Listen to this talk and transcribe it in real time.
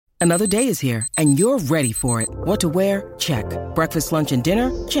Another day is here, and you're ready for it. What to wear? Check. Breakfast, lunch, and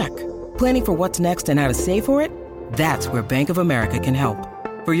dinner? Check. Planning for what's next and how to save for it? That's where Bank of America can help.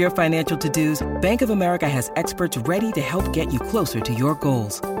 For your financial to-dos, Bank of America has experts ready to help get you closer to your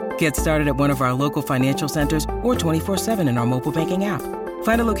goals. Get started at one of our local financial centers or 24/7 in our mobile banking app.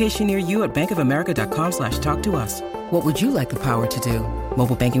 Find a location near you at bankofamerica.com/talktous. What would you like the power to do?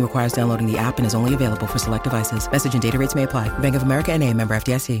 Mobile banking requires downloading the app and is only available for select devices. Message and data rates may apply. Bank of America N.A., member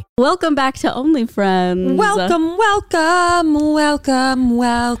FDIC. Welcome back to Only Friends. Welcome, welcome, welcome,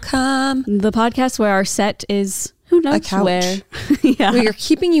 welcome. The podcast where our set is who knows a couch. Where. Yeah. Where you're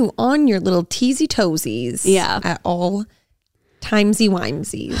keeping you on your little teasy toesies. Yeah. At all timesy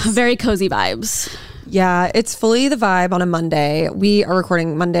wimesies. Very cozy vibes. Yeah, it's fully the vibe on a Monday. We are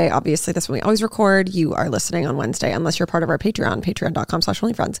recording Monday. Obviously, that's when we always record. You are listening on Wednesday, unless you're part of our Patreon,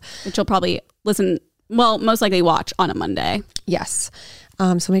 patreon.com/onlyfriends. Which you'll probably listen, well, most likely watch on a Monday. Yes.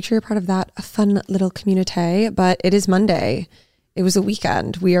 So make sure you're part of that fun little community. But it is Monday. It was a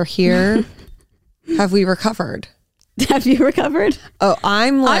weekend. We are here. Have we recovered? Have you recovered? Oh,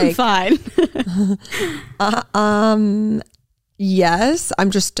 I'm fine. Yes, I'm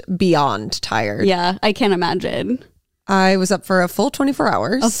just beyond tired. Yeah, I can't imagine. I was up for a full 24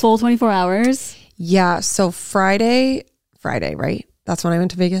 hours. A full 24 hours? Yeah, so Friday, right? That's when I went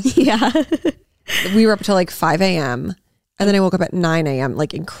to Vegas? Yeah. We were up till like 5 a.m. And then I woke up at 9 a.m.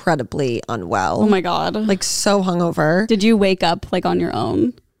 like incredibly unwell. Oh my God. Like so hungover. Did you wake up like on your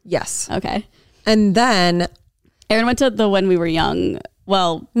own? Yes. Okay. And then Aaron went to the When We Were Young.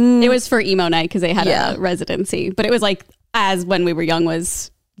 Well, it was for emo night because they had a residency, but it was like as When We Were Young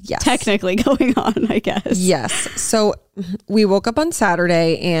was technically going on, I guess. Yes. So we woke up on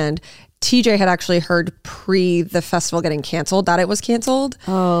Saturday and TJ had actually heard pre the festival getting canceled that it was canceled.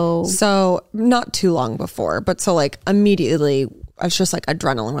 Oh. So not too long before, but so like immediately I was just like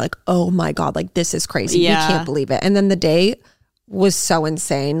adrenaline. We're like, oh my God, like this is crazy. Yeah. We can't believe it. And then the day was so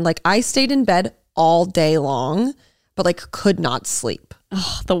insane. Like I stayed in bed all day long, but like could not sleep.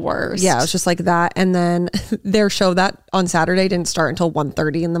 Oh, the worst. Yeah, it was just like that. And then their show that on Saturday didn't start until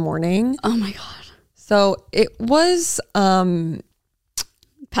 1:30 in the morning. Oh my God. So it was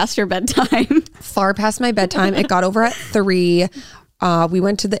past your bedtime. Far past my bedtime. It got over at 3. We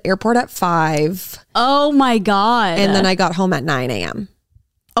went to the airport at 5. Oh my God. And then I got home at 9 a.m.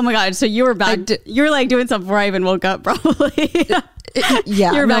 Oh my God. So you were back. You were like doing something before I even woke up, probably. Yeah.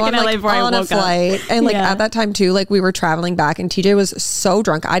 You were back in LA like before I woke on a flight. And like at that time too, like we were traveling back and TJ was so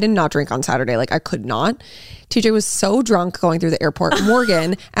drunk. I did not drink on Saturday. Like I could not. TJ was so drunk going through the airport.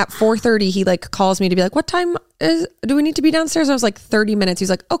 Morgan at 4:30, he like calls me to be like, what time do we need to be downstairs? I was like 30 minutes. He's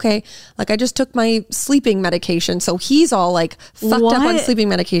like, okay. Like I just took my sleeping medication. So he's all like fucked up on sleeping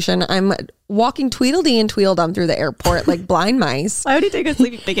medication. I'm walking Tweedledee and Tweedledum through the airport like blind mice. Why would you take a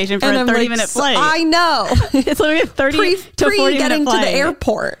sleeping vacation for a 30-minute flight? I know. It's literally a 30 to 40 getting minute flight. to the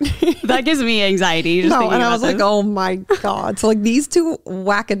airport. That gives me anxiety. Just No, and I was like, oh my God. So like these two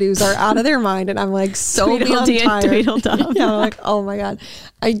wackadoos are out of their mind. And I'm like so beyond tired. Tweedledum. Yeah, I'm like, oh my God.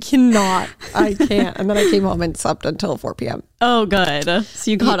 I can't. And then I came home and slept until 4 p.m. Oh, good.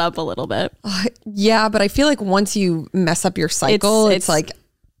 So you caught up a little bit. Yeah, but I feel like once you mess up your cycle, it's like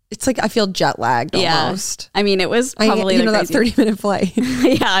I feel jet lagged almost. I mean, it was probably that 30-minute flight.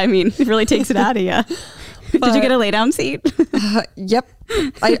 Yeah, I mean, it really takes it out of you. Did you get a lay down seat? Yep.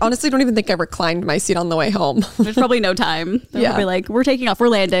 I honestly don't even think I reclined my seat on the way home. There's probably no time. They'll be like, we're taking off, we're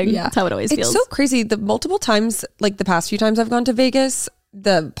landing. Yeah. That's how it always feels. It's so crazy. The multiple times, like the past few times I've gone to Vegas,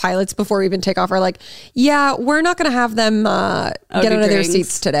 the pilots before we even take off are like, yeah, we're not going to have them get out of their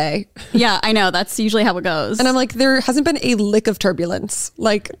seats today. Yeah, I know. That's usually how it goes. And I'm like, there hasn't been a lick of turbulence.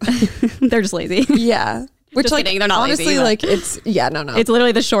 Like, they're just lazy. Yeah. Which just like, kidding, they're not honestly, lazy, like it's, no. It's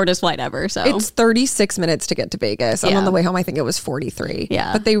literally the shortest flight ever. So it's 36 minutes to get to Vegas. And on the way home, I think it was 43.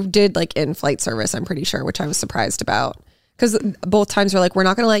 Yeah. But they did like in-flight service, I'm pretty sure, which I was surprised about. Because both times they're like, we're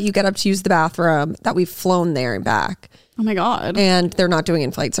not going to let you get up to use the bathroom, that we've flown there and back. Oh my God. And they're not doing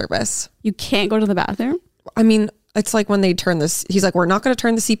in-flight service. You can't go to the bathroom? I mean, it's like when they turn this, he's like, we're not going to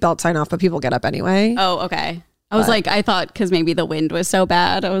turn the seatbelt sign off, but people get up anyway. Oh, okay. I was like, I thought because maybe the wind was so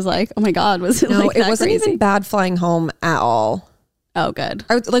bad. I was like, oh my God, was it like that it wasn't crazy? even bad flying home at all. Oh, good.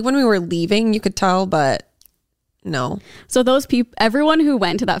 I was, like when we were leaving, you could tell, but no. So those people, everyone who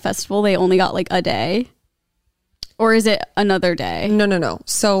went to that festival, they only got like a day? Or is it another day? No.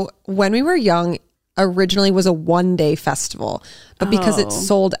 So when we were young, originally was a 1-day festival, but because it's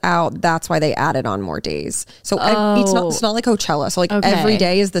sold out, that's why they added on more days. So it's not like Coachella. So like every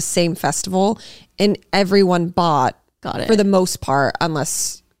day is the same festival and everyone bought Got it. for the most part,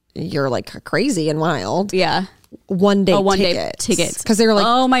 unless you're like crazy and wild. Yeah. one day tickets. Because they were like,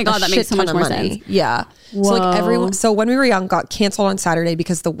 oh my God, that makes so much more sense. Yeah. Whoa. So like everyone, so when we were young, got canceled on Saturday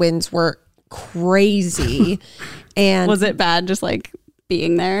because the winds were crazy. And was it bad just like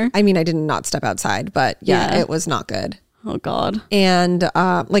being there? I mean, I did not step outside, but yeah, it was not good. Oh God. And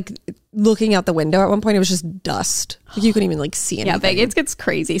like looking out the window at one point, it was just dust. Like, you couldn't even like see anything. Yeah, Vegas gets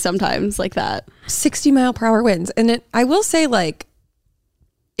crazy sometimes like that. 60-mile-per-hour winds. And I will say, like,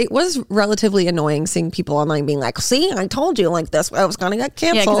 it was relatively annoying seeing people online being like, see, I told you, like, this I was going to get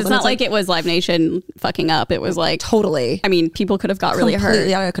canceled. Yeah, because it's not like it was Live Nation fucking up. It was like... Totally. I mean, people could have got really hurt.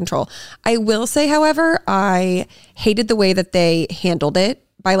 Completely out of control. I will say, however, I hated the way that they handled it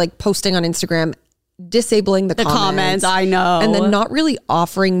by, like, posting on Instagram, disabling the comments. I know. And then not really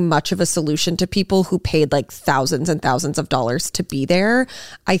offering much of a solution to people who paid, like, thousands and thousands of dollars to be there.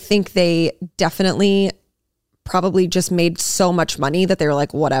 I think they definitely... probably just made so much money that they were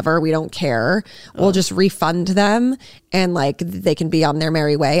like, whatever, we don't care. We'll just refund them and like they can be on their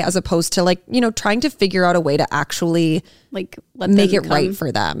merry way, as opposed to like, you know, trying to figure out a way to actually like make it right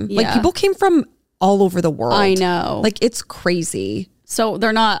for them. Yeah. Like people came from all over the world. I know. Like it's crazy. So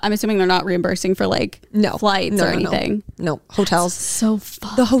they're not, I'm assuming they're not reimbursing for like flights or anything. No. Hotels. That's so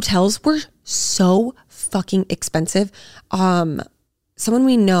fun. The hotels were so fucking expensive. Someone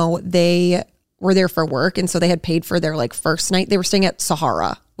we know, they were there for work, and so they had paid for their like first night. They were staying at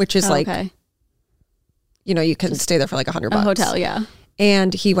Sahara, which is like, you know, you can stay there for like $100. A hotel, yeah.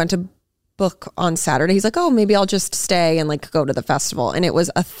 And he went to book on Saturday. He's like, oh, maybe I'll just stay and like go to the festival. And it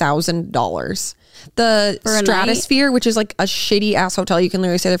was $1,000. The Stratosphere, which is like a shitty ass hotel, you can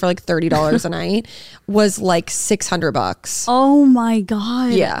literally stay there for like $30 a night, was like $600. Oh my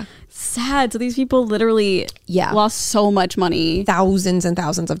God. Yeah. Sad. So these people literally lost so much money, thousands and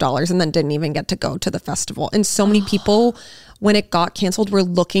thousands of dollars, and then didn't even get to go to the festival. And so many people, when it got canceled, were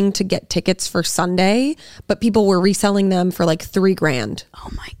looking to get tickets for Sunday, but people were reselling them for like $3,000. Oh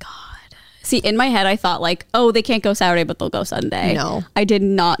my God. See, in my head, I thought like, oh, they can't go Saturday, but they'll go Sunday. No. I did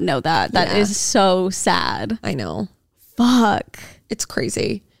not know that. That is so sad. I know. Fuck. It's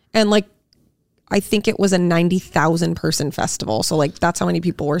crazy. And like, I think it was a 90,000 person festival. So like that's how many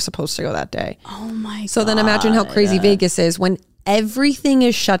people were supposed to go that day. Oh my God. So then imagine how crazy Vegas is when everything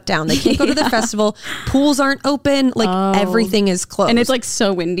is shut down. They can't go to the festival. Pools aren't open. Like everything is closed. And it's like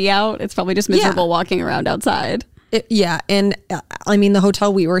so windy out. It's probably just miserable walking around outside. And I mean, the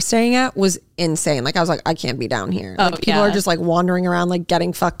hotel we were staying at was insane. Like I was like, I can't be down here. Like people are just like wandering around, like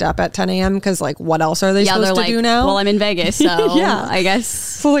getting fucked up at 10 a.m. because like what else are they supposed to do now? Well, I'm in Vegas, so I guess.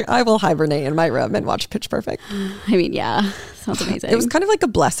 So like I will hibernate in my room and watch Pitch Perfect. I mean, yeah, sounds amazing. It was kind of like a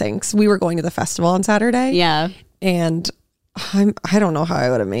blessing because we were going to the festival on Saturday. Yeah. And I don't know how I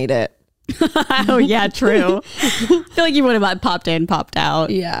would have made it. Oh yeah, true. I feel like you would have popped in, popped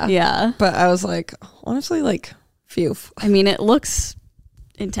out. Yeah. But I was like, honestly, like, phew. I mean, it looks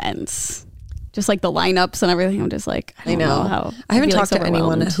intense. Just like the lineups and everything. I'm just like, I know how. I haven't talked to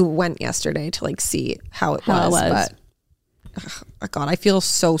anyone who went yesterday to like see how it was. But God, I feel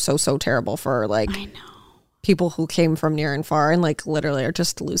so terrible for like people who came from near and far and like literally are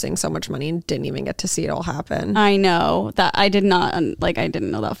just losing so much money and didn't even get to see it all happen. I know that I didn't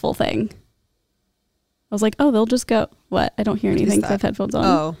know that full thing. I was like, oh, they'll just go. What? I don't hear anything because I have headphones on.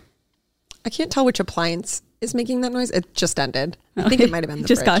 Oh, I can't tell which appliance is making that noise. It just ended. I think it might have been the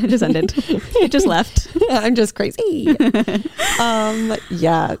fridge. It just ended. It just left. I'm just crazy.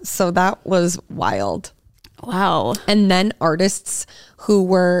 Yeah. So that was wild. Wow. And then artists who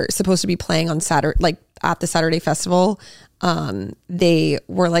were supposed to be playing on Saturday, like at the Saturday festival, they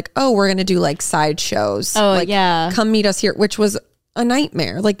were like, oh, we're going to do like side shows. Oh, like, come meet us here, which was a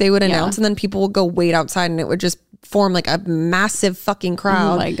nightmare. Like they would announce and then people would go wait outside and it would just form like a massive fucking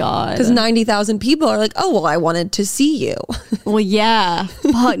crowd. Oh my God. Because 90,000 people are like, oh, well, I wanted to see you. Well, yeah.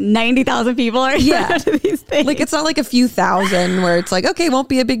 90,000 people are to these things. Like it's not like a few thousand where it's like, okay, it won't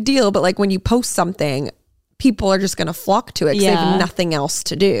be a big deal. But like when you post something, people are just going to flock to it because they have nothing else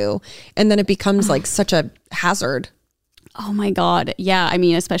to do. And then it becomes like such a hazard. Oh my God. Yeah. I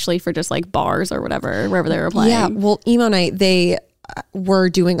mean, especially for just like bars or whatever, wherever they were playing. Yeah. Well, Emo Night, they were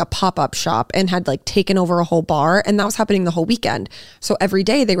doing a pop-up shop and had like taken over a whole bar, and that was happening the whole weekend. So every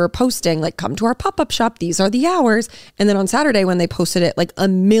day they were posting like, come to our pop-up shop, these are the hours. And then on Saturday when they posted it, like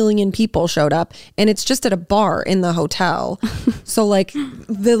 1 million people showed up, and it's just at a bar in the hotel. So like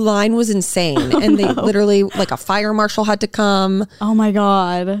the line was insane. And they literally, like a fire marshal had to come. Oh my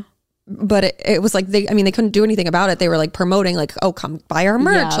God. But it was like they couldn't do anything about it. They were like promoting like, oh, come buy our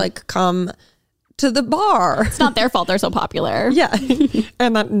merch, like come to the bar. It's not their fault they're so popular. Yeah.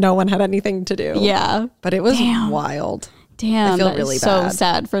 And that no one had anything to do. Yeah. But it was wild. Damn. I feel really so bad.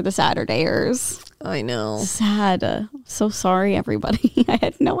 sad for the Saturdayers. I know. Sad. So sorry, everybody. I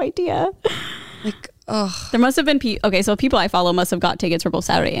had no idea. Like, ugh. There must have been so people I follow must have got tickets for both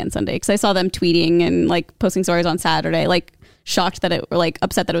Saturday and Sunday, because I saw them tweeting and like posting stories on Saturday, like shocked that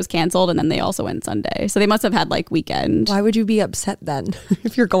upset that it was canceled, and then they also went Sunday. So they must have had like weekend. Why would you be upset then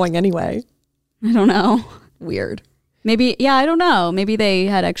if you're going anyway? I don't know. Weird. Maybe, yeah, I don't know. Maybe they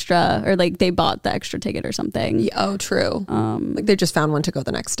had extra, or like they bought the extra ticket or something. Yeah, oh, true. Like they just found one to go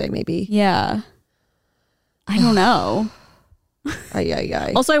the next day, maybe. Yeah. I don't know.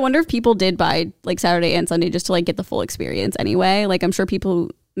 Also, I wonder if people did buy like Saturday and Sunday just to like get the full experience anyway. Like I'm sure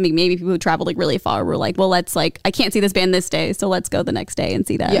maybe people who traveled like really far were like, well, let's like, I can't see this band this day, so let's go the next day and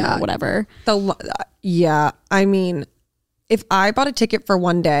see them or whatever. Yeah. I mean, if I bought a ticket for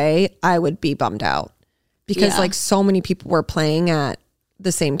one day, I would be bummed out because like so many people were playing at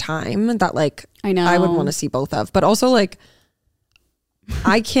the same time that like I know I would want to see both of. But also like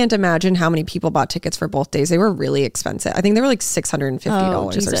I can't imagine how many people bought tickets for both days. They were really expensive. I think they were like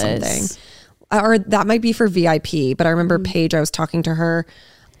 $650 or something. Or that might be for VIP. But I remember Paige, I was talking to her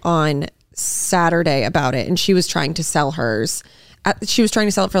on Saturday about it, and she was trying to sell hers. She was trying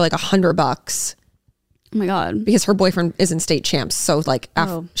to sell it for like $100. Oh my God. Because her boyfriend is in state champs. So like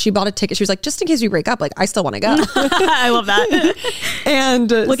she bought a ticket. She was like, just in case we break up, like I still want to go. I love that. And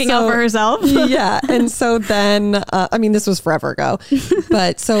looking out for herself. Yeah. And so then, I mean, this was forever ago.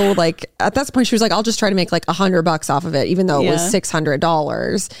 But so like at that point she was like, I'll just try to make like $100 off of it, even though it was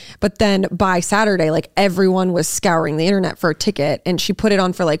 $600. But then by Saturday, like everyone was scouring the internet for a ticket, and she put it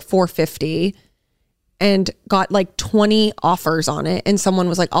on for like $450 and got like 20 offers on it. And someone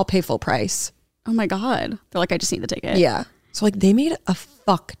was like, I'll pay full price. Oh my God. They're like, I just need the ticket. Yeah. So like they made a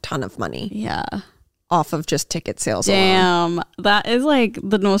fuck ton of money. Yeah. Off of just ticket sales. Damn. Alone. That is like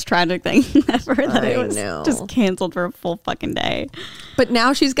the most tragic thing ever, that it was just canceled for a full fucking day. But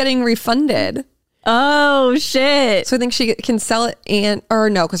now she's getting refunded. Oh shit. So I think she can sell it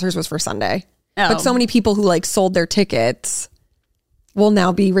because hers was for Sunday. Oh. But so many people who like sold their tickets will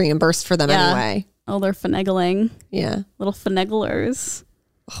now be reimbursed for them anyway. Oh, they're finagling. Yeah. Little finaglers.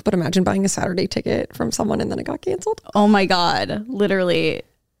 But imagine buying a Saturday ticket from someone and then it got canceled. Oh my God. Literally.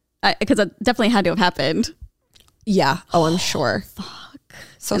 Because that definitely had to have happened. Yeah. Oh, I'm sure. Fuck.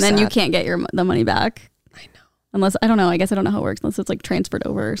 So and then you can't get the money back. I know. Unless, I don't know. I guess I don't know how it works unless it's like transferred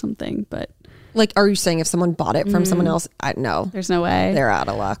over or something. But like, are you saying if someone bought it from someone else? No. There's no way. They're out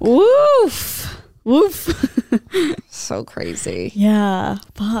of luck. Woof. Woof. So crazy. Yeah.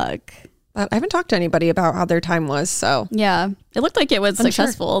 Fuck. I haven't talked to anybody about how their time was, so. Yeah. It looked like it was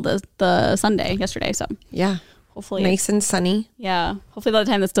successful the Sunday yesterday, so. Yeah. Hopefully. Nice and sunny. Yeah. Hopefully by the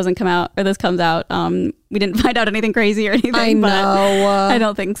time this doesn't come out, or this comes out, we didn't find out anything crazy or anything. I know. But I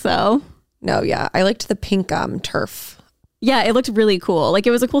don't think so. No, yeah. I liked the pink turf. Yeah, it looked really cool. Like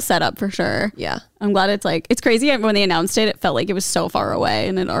it was a cool setup for sure. Yeah. I'm glad it's crazy. When they announced it, it felt like it was so far away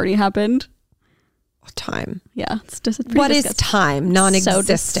and it already happened. Time. Yeah. It's just what is time?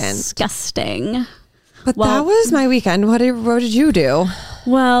 Non-existent. So disgusting. But that was my weekend. What did you do?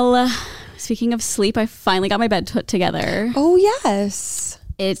 Well, speaking of sleep, I finally got my bed put together. Oh, yes.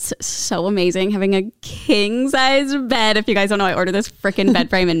 It's so amazing having a king size bed. If you guys don't know, I ordered this freaking bed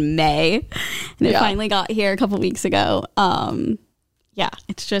frame in May and it finally got here a couple weeks ago. Yeah,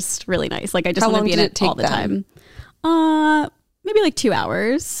 it's just really nice. Like I just want to be in it all the time. Maybe like 2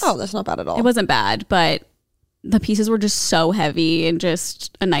 hours. Oh, that's not bad at all. It wasn't bad, but the pieces were just so heavy and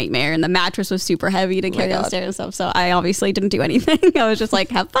just a nightmare. And the mattress was super heavy to carry downstairs and stuff. So I obviously didn't do anything. I was just like,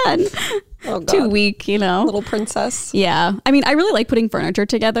 have fun. Oh, God. Too weak, Little princess. Yeah. I mean, I really like putting furniture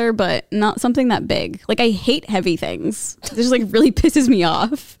together, but not something that big. Like I hate heavy things. It just like really pisses me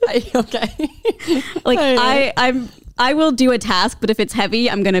off. Okay. Like I will do a task, but if it's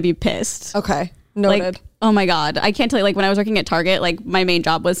heavy, I'm going to be pissed. Okay. Noted. Like, oh my God. I can't tell you, like when I was working at Target, like my main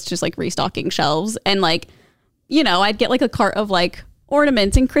job was just like restocking shelves and like, you know, I'd get like a cart of like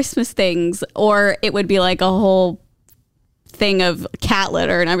ornaments and Christmas things, or it would be like a whole thing of cat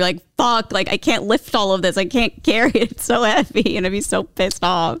litter. And I'd be like, fuck, like I can't lift all of this. I can't carry it. It's so heavy. And I'd be so pissed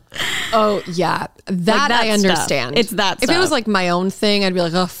off. Oh yeah. That I understand. Stuff. It's that stuff. If it was like my own thing, I'd be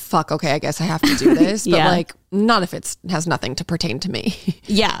like, oh fuck, okay, I guess I have to do this. But like not if it has nothing to pertain to me.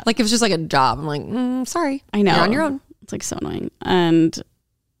 Yeah. Like if it's just like a job, I'm like, sorry. I know. You're on your own. It's like so annoying. And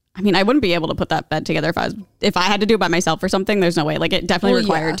I mean, I wouldn't be able to put that bed together if I had to do it by myself or something. There's no way. Like it definitely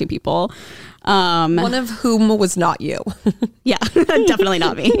required two people. One of whom was not you. Yeah, definitely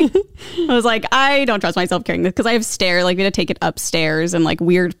not me. I was like, I don't trust myself carrying this because I have like we had to take it upstairs and like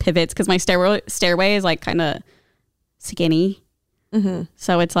weird pivots because my stairway is like kind of skinny.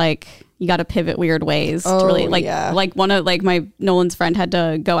 So it's like you got to pivot weird ways to really like one of like my Nolan's friend had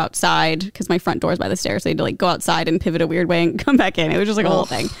to go outside because my front door is by the stairs. So they had to like go outside and pivot a weird way and come back in. It was just like a whole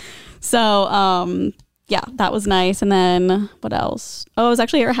thing. So yeah, that was nice. And then what else? Oh, I was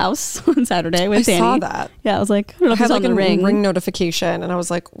actually at her house on Saturday with Danny. I saw that. Yeah, I was like, I don't know if I had like on the ring notification, and I was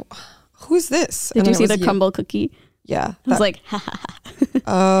like, "Who's this?" Did you see the crumble cookie? Yeah, I was like, ha ha ha.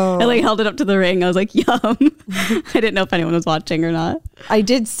 Oh, I like held it up to the ring. I was like, yum. I didn't know if anyone was watching or not. I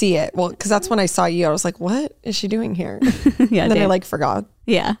did see it. Well, because that's when I saw you. I was like, "What is she doing here?" Yeah, and then I like forgot.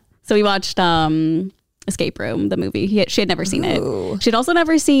 Yeah. So we watched Escape Room, the movie. She had never seen it. She'd also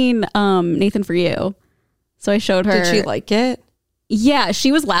never seen Nathan For You. So I showed her. Did she like it? Yeah,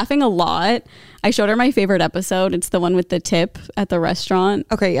 she was laughing a lot. I showed her my favorite episode. It's the one with the tip at the restaurant.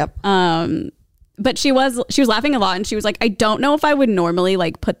 Okay, yep. But she was laughing a lot, and she was like, I don't know if I would normally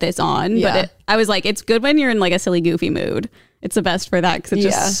like put this on, but I was like, it's good when you're in like a silly, goofy mood. It's the best for that because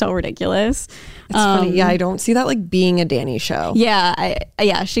it's just so ridiculous. It's funny. Yeah, I don't see that like being a Danny show.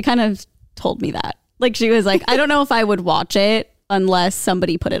 Yeah, she kind of told me that. Like she was like, I don't know if I would watch it unless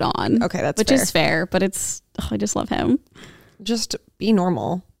somebody put it on. Okay, that's which fair. is fair, but I just love him. Just be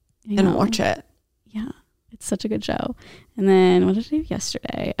normal and watch it. Yeah, it's such a good show. And then what did I do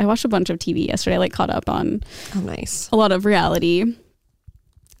yesterday? I watched a bunch of TV yesterday. I like caught up on a lot of reality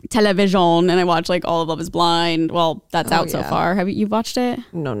television, and I watched like all of Love Is Blind. Well, that's out so far. Have you watched it?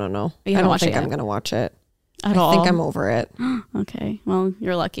 No. I don't think I'm gonna watch it at all. I think I'm over it. Okay, well,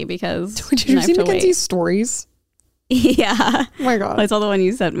 you're lucky because did you see Mackenzie's stories? Yeah. Oh my god, I saw the one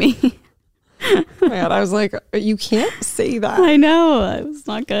you sent me. Oh my god, I was like, you can't say that. I know it was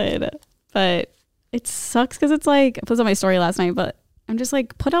not good, but it sucks because it's like I posted on my story last night, but I'm just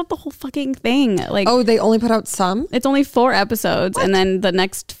like, put out the whole fucking thing. Like, oh, they only put out some? It's only 4 episodes, and then the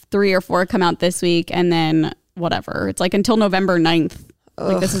next 3 or 4 come out this week, and then whatever. It's like until November 9th.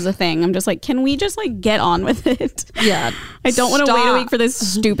 Like, this is a thing. I'm just like, can we just like get on with it? Yeah. I don't want to wait a week for this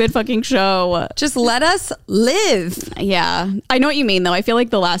stupid fucking show. Just let us live. Yeah. I know what you mean, though. I feel like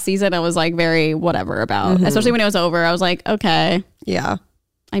the last season I was like very whatever about, especially when it was over. I was like, okay. Yeah.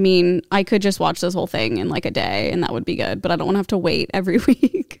 I mean, I could just watch this whole thing in like a day and that would be good, but I don't want to have to wait every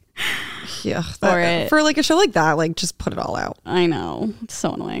week. Yeah. For like a show like that, like just put it all out. I know. It's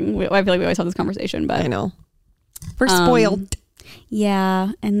so annoying. I feel like we always have this conversation, but I know. We're spoiled.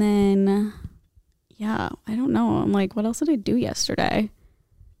 Yeah. And then, I don't know. I'm like, what else did I do yesterday?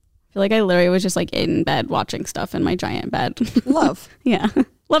 I feel like I literally was just like in bed watching stuff in my giant bed. Love. Yeah.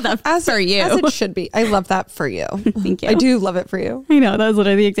 Love that for you. As it should be. I love that for you. Thank you. I do love it for you. I know. That was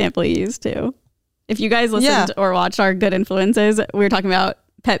literally the example you used too. If you guys listened or watched our good influences, we were talking about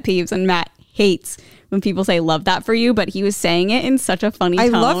pet peeves, and Matt hates when people say love that for you, but he was saying it in such a funny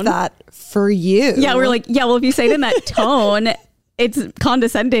tone. I love that for you. Yeah. We're like, yeah, well, if you say it in that tone, it's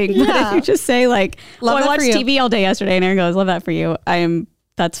condescending. Yeah. But if you just say like, I watched TV all day yesterday, and Aaron goes, love that for you.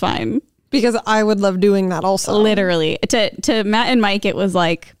 That's fine. Because I would love doing that also. Literally. To Matt and Mike, it was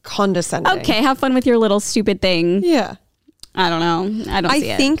like condescending. Okay, have fun with your little stupid thing. Yeah. I don't know. I don't see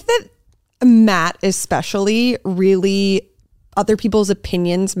it. I think that Matt especially really, other people's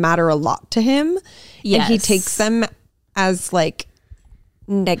opinions matter a lot to him. Yes. And he takes them as like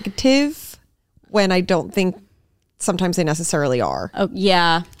negative when I don't think sometimes they necessarily are. Oh,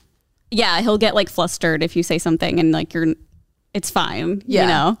 yeah. Yeah, he'll get like flustered if you say something and like it's fine. Yeah. You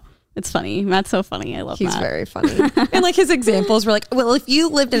know? It's funny. Matt's so funny. I love Matt. He's very funny. And like his examples were like, well, if you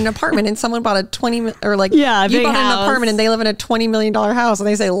lived in an apartment and someone bought a you bought an apartment and they live in a $20 million house and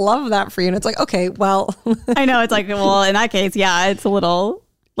they say, love that for you. And it's like, okay, well. I know. It's like, well, in that case, yeah, it's a little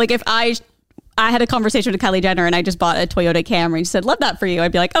like if I had a conversation with Kylie Jenner and I just bought a Toyota Camry and she said, love that for you.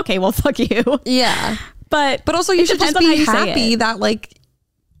 I'd be like, okay, well, fuck you. Yeah. But also you should just be happy that like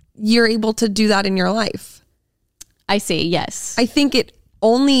you're able to do that in your life. I see. Yes. I think it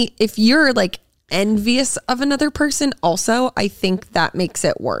only if you're like envious of another person also, I think that makes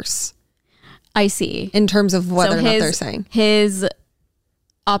it worse. I see. In terms of whether or not they're saying. His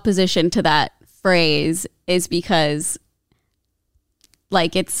opposition to that phrase is because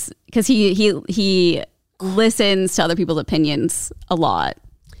like it's because he listens to other people's opinions a lot.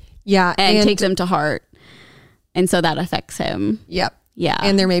 Yeah. And takes them to heart. And so that affects him. Yep. Yeah.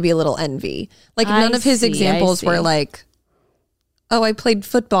 And there may be a little envy. Like none of his examples were like, oh, I played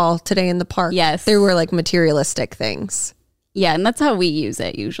football today in the park. Yes. There were like materialistic things. Yeah. And that's how we use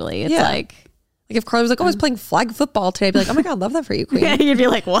it usually. It's like Like if Carly was like, "Oh, I was playing flag football today," I'd be like, "Oh my God, love that for you, queen." Yeah, you'd be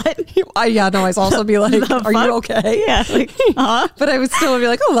like, what? Yeah, no, I'd also be like, "Are you okay?" Yeah, like, But I would still be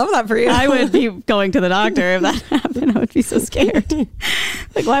like, "Oh, love that for you." I would be going to the doctor if that happened. I would be so scared.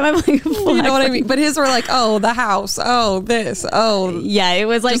 Like, why am I playing flag? You know what I mean? But his were like, "Oh, the house. Oh, this. Oh." Yeah, it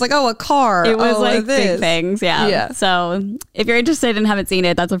was like, Just like, "Oh, a car." it was oh, like this. big things. Yeah. Yeah. So if you're interested and haven't seen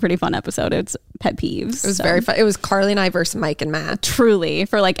it, that's a pretty fun episode. It's pet peeves. It was very fun. It was Carly and I versus Mike and Matt. Truly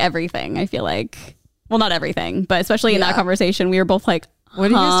for like everything. I feel like, well, not everything, but especially in that conversation, we were both like, What are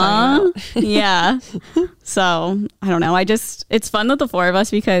you guys talking about? Yeah. So I don't know. It's fun with the four of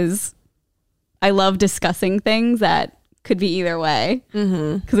us because I love discussing things that could be either way.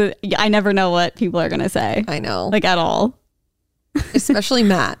 Because I never know what people are going to say. I know. Like at all. Especially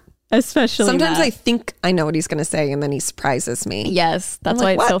Matt. Especially Sometimes Matt. I think I know what he's going to say and then he surprises me. Yes. That's I'm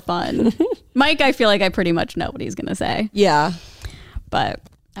why like, it's so "What?" fun. Mike, I feel like I pretty much know what he's going to say. Yeah. But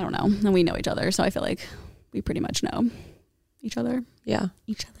I don't know. And we know each other. So I feel like we pretty much know each other. Yeah.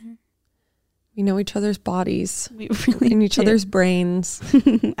 Each other. We know each other's bodies We really and each do. other's brains.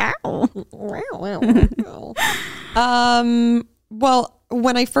 Ow. Well,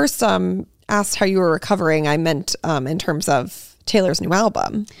 when I first asked how you were recovering, I meant in terms of Taylor's new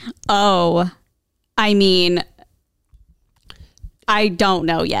album. Oh, I mean, I don't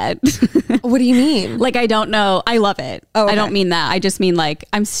know yet. What do you mean? Like, I don't know. I love it. Oh, okay. I don't mean that. I just mean like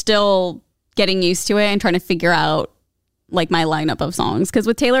I'm still getting used to it and trying to figure out like my lineup of songs. Because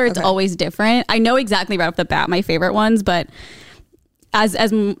with Taylor, it's always different. I know exactly right off the bat my favorite ones, but as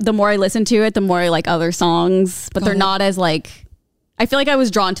the more I listen to it, the more I like other songs. But they're not as like. I feel like I was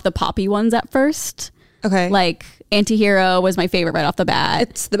drawn to the poppy ones at first. Okay. Like Antihero was my favorite right off the bat.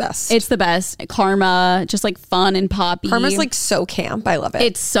 It's the best. It's the best. Karma, just like fun and poppy. Karma's like so camp. I love it.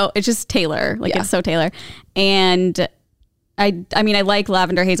 It's just Taylor. Like it's so Taylor. And I mean, I like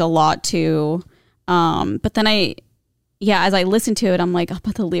Lavender Haze a lot too. But then as I listen to it, I'm like, oh,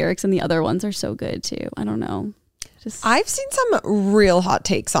 but the lyrics and the other ones are so good too. I don't know. I've seen some real hot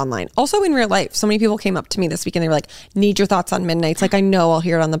takes online. Also in real life, so many people came up to me this week and they were like, need your thoughts on Midnights. Like, I know I'll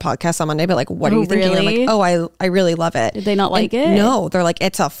hear it on the podcast on Monday, but like, what are you thinking? Really? I'm like, oh, I really love it. Did they not like it? No, they're like,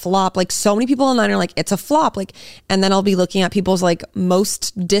 it's a flop. Like so many people online are like, it's a flop. Like, and then I'll be looking at people's like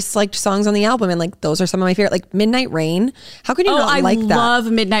most disliked songs on the album. And like, those are some of my favorite, like Midnight Rain. How can you not like that? I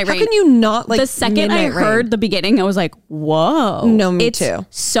love Midnight Rain. How can you not like the second Midnight I heard Rain? the beginning, I was like, whoa. No, me it's too.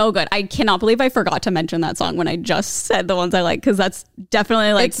 So good. I cannot believe I forgot to mention that song when I just said the ones I like, because that's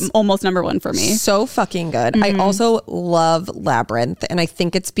definitely like almost number one for me. So fucking good. I also love Labyrinth, and I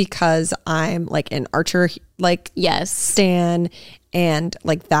think it's because I'm like an Archer like stan and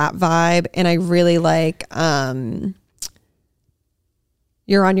like that vibe, and I really like You're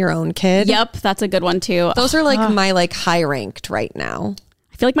on Your Own, Kid. Yep, that's a good one too. Those are like my like high ranked right now.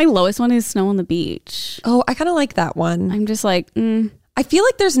 I feel like my lowest one is Snow on the Beach. Oh, I kind of like that one. I'm just like, I feel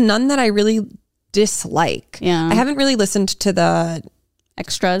like there's none that I really dislike. Yeah. I haven't really listened to the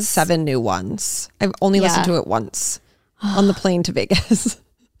extras. 7 new ones. I've only listened to it once on the plane to Vegas.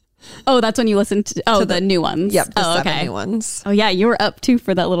 Oh, that's when you listened to the new ones. Yep, the 7 okay. new ones. Oh yeah, you were up too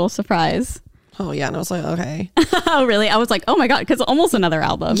for that little surprise. Oh yeah, and I was like, okay. Oh really? I was like, oh my god, because almost another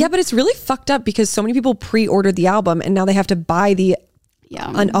album. Yeah, but it's really fucked up because so many people pre-ordered the album and now they have to buy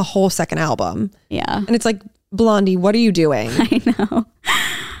a whole second album. Yeah. And it's like, Blondie, what are you doing? I know.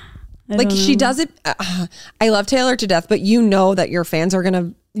 Like she does it. I love Taylor to death, but you know that your fans are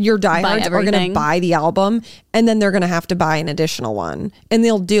your diehards are going to buy the album and then they're going to have to buy an additional one and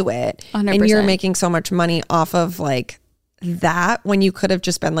they'll do it. 100%. And you're making so much money off of like that when you could have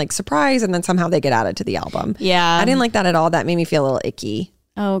just been like surprise and then somehow they get added to the album. Yeah. I didn't like that at all. That made me feel a little icky.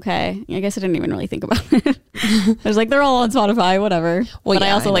 Oh, okay. I guess I didn't even really think about it. I was like, they're all on Spotify, whatever. Well, but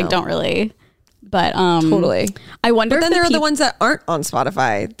I also like don't really. But totally. I wonder. But then there are the ones that aren't on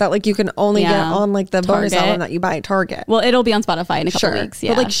Spotify that like you can only get on like the bonus album that you buy at Target. Well, it'll be on Spotify in a couple weeks.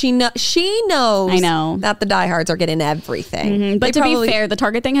 Yeah, but like she knows. I know that the diehards are getting everything. Mm-hmm. But to be fair, the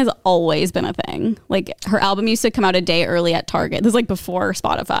Target thing has always been a thing. Like her album used to come out a day early at Target. This is like before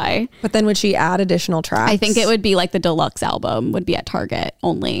Spotify. But then would she add additional tracks? I think it would be like the deluxe album would be at Target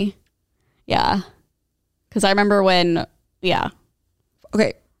only. Yeah, because I remember when. Yeah.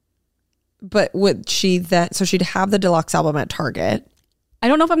 Okay. But would she then, so she'd have the deluxe album at Target. I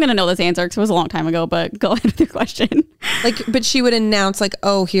don't know if I'm going to know this answer because it was a long time ago, but go ahead with your question. Like, but she would announce like,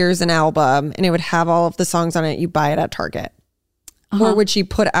 oh, here's an album and it would have all of the songs on it. You buy it at Target. Or would she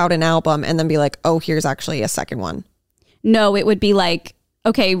put out an album and then be like, oh, here's actually a second one? No, it would be like,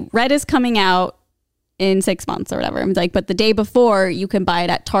 okay, Red is coming out in 6 months or whatever. I'm like, but the day before you can buy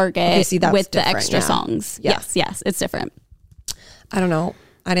it at Target with the extra songs. Yeah. Yes, it's different. I don't know.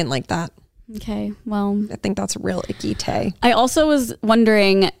 I didn't like that. Okay, well, I think that's real icky, Tay. I also was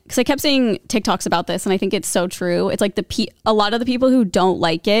wondering, because I kept seeing TikToks about this, and I think it's so true. It's like a lot of the people who don't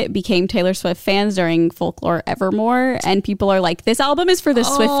like it became Taylor Swift fans during Folklore Evermore, and people are like, this album is for the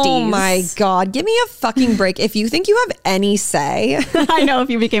Swifties. Oh my God. Give me a fucking break. If you think you have any say. I know, if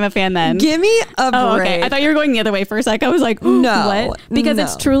you became a fan then. Give me a break. Oh, okay. I thought you were going the other way for a sec. I was like, no, what? Because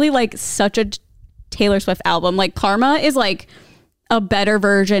it's truly like such a Taylor Swift album. Like Karma is like a better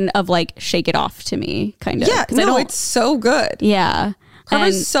version of like Shake It Off to me, kind of. Yeah, no, it's so good. Yeah.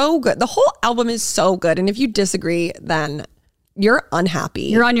 Karma's so good. The whole album is so good. And if you disagree, then you're unhappy.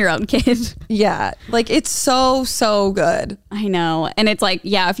 You're on your own, kid. Yeah. Like it's so good. I know. And it's like,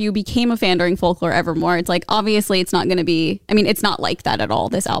 yeah, if you became a fan during Folklore Evermore, it's like, obviously it's not going to be, I mean, it's not like that at all,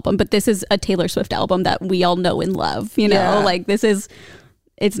 this album, but this is a Taylor Swift album that we all know and love, you know? Yeah. Like this is,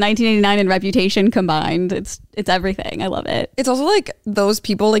 it's 1989 and Reputation combined. It's everything. I love it. It's also like those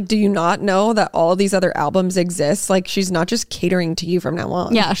people, like, do you not know that all these other albums exist? Like she's not just catering to you from now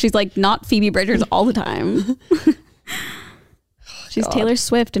on. Yeah. She's like not Phoebe Bridgers all the time. She's Taylor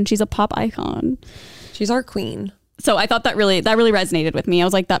Swift and she's a pop icon. She's our queen. So I thought that really resonated with me. I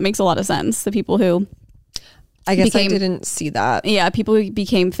was like, that makes a lot of sense. The people who I guess I didn't see that. Yeah, people who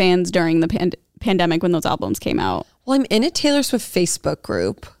became fans during the pandemic when those albums came out. Well, I'm in a Taylor Swift Facebook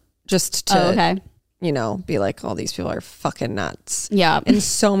group just to, okay. you know, be like, oh, these people are fucking nuts. Yeah. And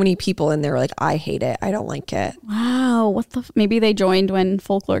so many people in there were like, I hate it. I don't like it. Wow. What the? Maybe they joined when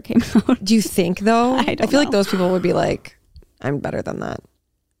Folklore came out. Do you think though? I feel like those people would be like, I'm better than that.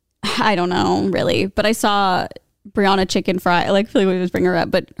 I don't know, really. But I saw Brianna Chicken Fry. I feel like we just bring her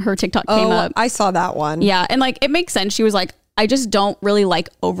up, but her TikTok came up. I saw that one. Yeah. And like, it makes sense. She was like, I just don't really like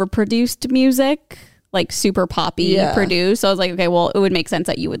overproduced music, like super poppy produced. So I was like, okay, well, it would make sense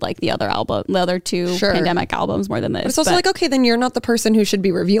that you would like the other two pandemic albums more than this. But it's also like, okay, then you're not the person who should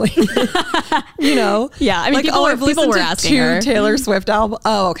be reviewing. You know? Yeah. I mean, like, people were asking her. Taylor Swift album.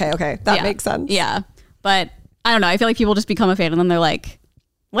 Oh, okay. That makes sense. Yeah. But I don't know. I feel like people just become a fan and then they're like,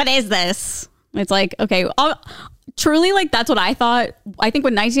 what is this? It's like, okay, truly, like that's what I thought. I think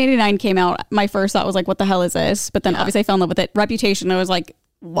when 1989 came out, my first thought was like, what the hell is this? But then obviously I fell in love with it. Reputation, I was like,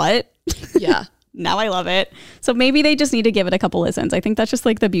 what? Yeah. Now I love it. So maybe they just need to give it a couple listens. I think that's just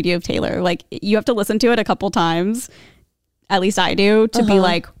like the beauty of Taylor. Like you have to listen to it a couple times. At least I do, to be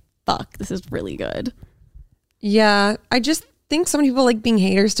like, fuck, this is really good. Yeah. I just think some people like being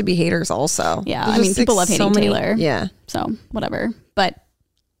haters to be haters also. Yeah. There's I mean, people love hating Taylor. Yeah. So whatever. But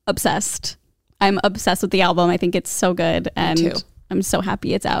obsessed. I'm obsessed with the album. I think it's so good. And I'm so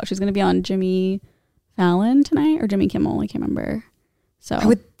happy it's out. She's going to be on Jimmy Fallon tonight or Jimmy Kimmel. I can't remember. So I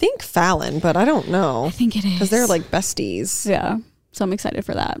would think Fallon, but I don't know. I think it is. Because they're like besties. Yeah. So I'm excited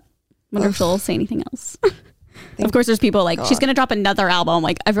for that. Wonder if she'll say anything else. Of course, there's people like, she's going to drop another album.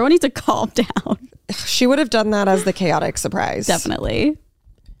 Like, everyone needs to calm down. She would have done that as the chaotic surprise. Definitely.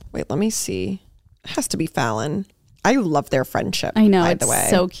 Wait, let me see. It has to be Fallon. I love their friendship. I know. By It's the way.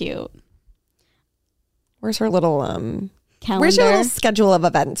 so cute. Where's her little calendar? Where's your little schedule of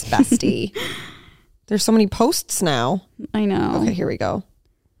events, bestie? There's so many posts now. I know. Okay, here we go.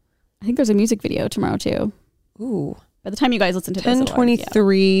 I think there's a music video tomorrow too. Ooh. By the time you guys listen to this,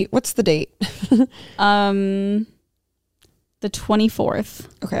 10/23. What's the date? The 24th.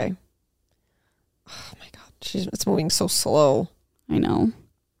 Okay. Oh my God. It's moving so slow. I know.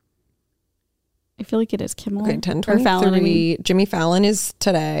 I feel like it is Kimmel. Okay, 10/23. Fallon, I mean. Jimmy Fallon is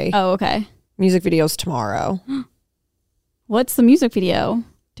today. Oh, okay. Music video's tomorrow. What's the music video?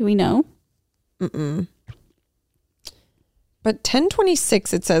 Do we know? But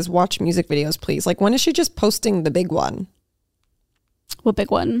 10/26, it says watch music videos, please. Like, when is she just posting the big one? What big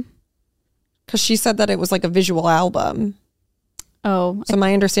one? Because she said that it was like a visual album. Oh. So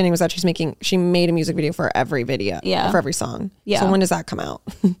my understanding was that she made a music video for every video. Yeah. For every song. Yeah. So when does that come out?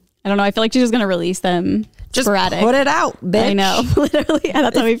 I don't know. I feel like she's just going to release them Just sporadic. put it out, bitch. I know. Literally.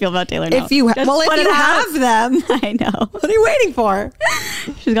 That's how we feel about Taylor now. If you have them, I know. what are you waiting for?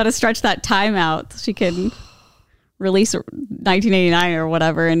 She's got to stretch that time out so she can release 1989 or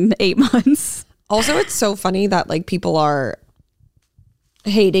whatever in 8 months. Also, it's so funny that like people are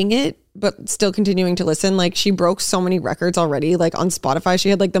hating it but still continuing to listen. Like, she broke so many records already. Like on Spotify, she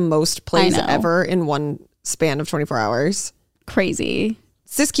had like the most plays ever in one span of 24 hours. Crazy.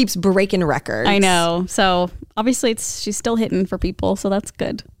 Sis keeps breaking records. I know. So obviously she's still hitting for people, so that's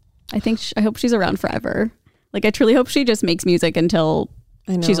good. I hope she's around forever. Like, I truly hope she just makes music until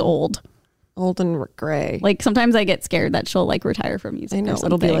she's old and gray. Like, sometimes I get scared that she'll like retire from music. I know.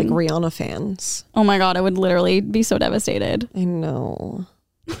 It'll be like Rihanna fans. Oh my God, I would literally be so devastated. I know.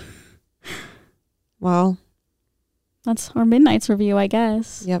 Well, That's our Midnight's review, I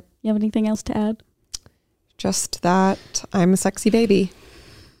guess. Yep. You have anything else to add? Just that I'm a sexy baby.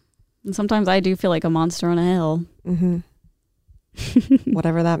 And sometimes I do feel like a monster on a hill. Mm-hmm.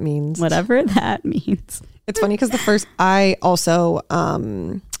 Whatever that means. Whatever that means. It's funny because I also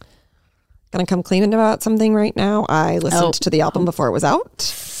gonna come clean about something right now. I listened to the album before it was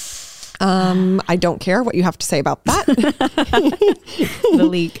out. I don't care what you have to say about that. The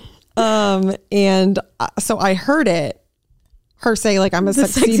leak. And so I heard her say like, I'm a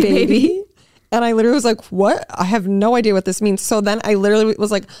sexy baby. And I literally was like, what? I have no idea what this means. So then I literally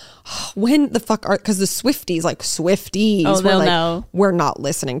was like, when the fuck because the Swifties were like, know. We're not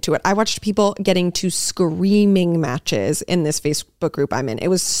listening to it. I watched people getting to screaming matches in this Facebook group I'm in. It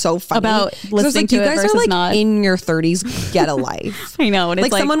was so funny. About listening to you it guys versus are like not. in your 30s, get a life. I know. And it's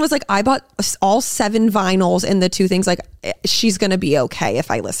like someone was like, I bought all 7 vinyls and the 2 things, like she's going to be okay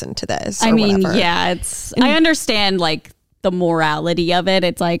if I listen to this. I mean, whatever. yeah, I understand like the morality of it.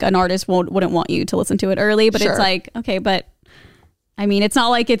 It's like an artist wouldn't want you to listen to it early, but Sure. it's like, okay, but I mean, it's not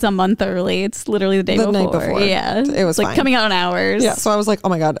like it's a month early. It's literally the night before. Yeah. It was like fine. coming out in hours. Yeah. So I was like, oh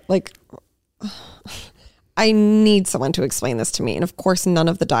my God, like I need someone to explain this to me. And of course, none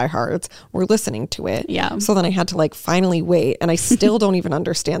of the diehards were listening to it. Yeah. So then I had to like finally wait. And I still don't even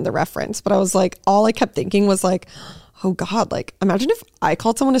understand the reference. But I was like, all I kept thinking was like, oh God, like imagine if I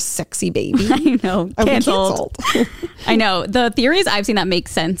called someone a sexy baby. I know. I would be Canceled. canceled. I know. The theories I've seen that make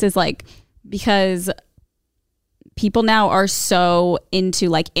sense is like because people now are so into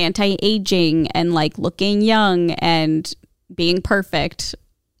like anti-aging and like looking young and being perfect.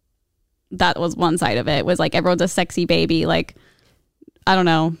 That was one side of it, was like everyone's a sexy baby. Like, I don't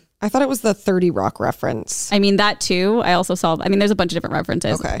know. I thought it was the 30 Rock reference. I mean, that too. I also saw, I mean, there's a bunch of different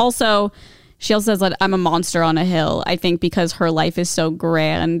references. Okay. Also, she also says that I'm a monster on a hill. I think because her life is so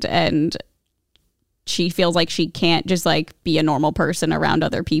grand and she feels like she can't just like be a normal person around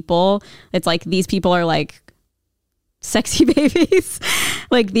other people. It's like these people are like sexy babies.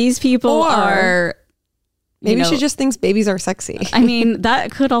 Like these people are... Maybe she just thinks babies are sexy. I mean, that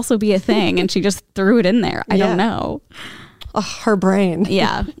could also be a thing. And she just threw it in there. I don't know. Her brain.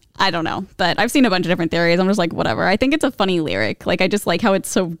 Yeah. I don't know. But I've seen a bunch of different theories. I'm just like, whatever. I think it's a funny lyric. Like, I just like how it's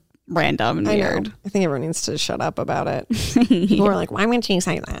so random and weird. I think everyone needs to shut up about it. People are like, why would she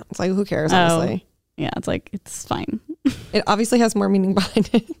say that? It's like, who cares, honestly? Yeah, it's like, it's fine. It obviously has more meaning behind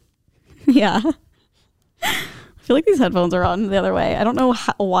it. Yeah. I feel like these headphones are on the other way. I don't know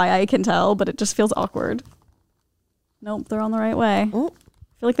why I can tell, but it just feels awkward. Nope, they're on the right way. Oh.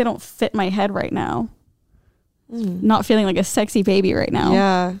 I feel like they don't fit my head right now. Not feeling like a sexy baby right now.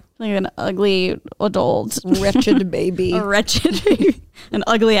 Yeah. Like an ugly adult. Wretched baby. A wretched baby. An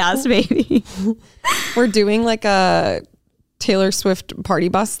ugly ass baby. We're doing like a Taylor Swift party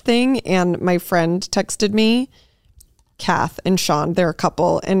bus thing, and my friend texted me, Kath and Sean, they're a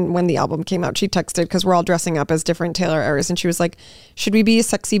couple, and when the album came out, she texted, because we're all dressing up as different Taylor eras, and she was like, should we be a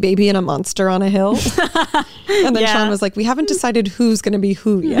sexy baby and a monster on a hill? And then Sean was like, we haven't decided who's going to be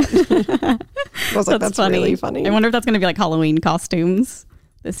who yet. I was like, that's funny. Really funny. I wonder if that's going to be like Halloween costumes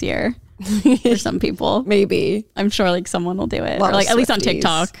this year for some people. Maybe. I'm sure like someone will do it, or like at least on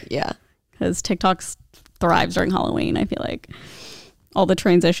TikTok. Yeah, because TikTok thrives during Halloween. I feel like all the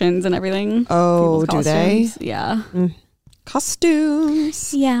transitions and everything. Oh, do they? Yeah.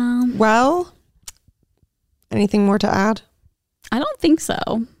 Costumes. Yeah. Well, anything more to add? I don't think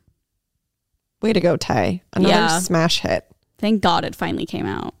so. Way to go, Tay. Another smash hit. Thank God it finally came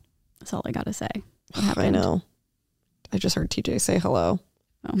out. That's all I got to say. What happened? I know. I just heard TJ say hello.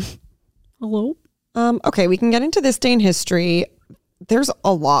 Oh. Hello? Okay, we can get into this day in history. There's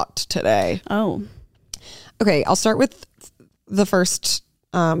a lot today. Oh. Okay, I'll start with the first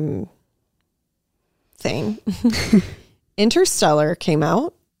thing. Interstellar came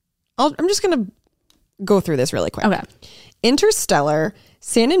out. I'm just going to go through this really quick. Okay. Interstellar,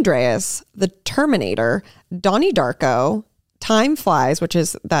 San Andreas, The Terminator, Donnie Darko, Time Flies, which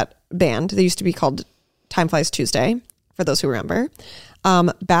is that band. They used to be called Time Flies Tuesday, for those who remember.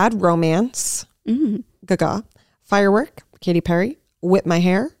 Bad Romance, Gaga, Firework, Katy Perry, Whip My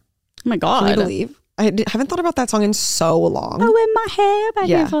Hair. Oh my God. Can you believe? I haven't thought about that song in so long. Oh, in my hair. Back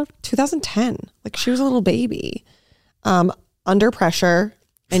yeah, and forth. 2010. Like she was a little baby. Under Pressure,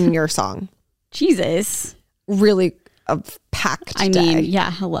 and Your Song. Jesus. Really a packed day. mean,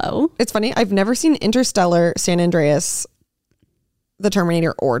 yeah, hello. It's funny. I've never seen Interstellar, San Andreas, The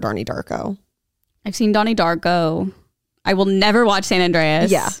Terminator, or Donnie Darko. I've seen Donnie Darko. I will never watch San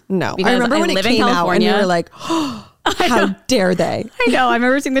Andreas. Yeah, no. Because I remember when it came out and you were like, oh, how dare they? I know. I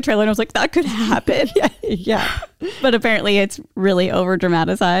remember seeing the trailer and I was like, that could happen. Yeah. But apparently it's really over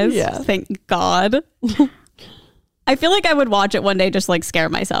dramatized. Yeah. Thank God. I feel like I would watch it one day just like scare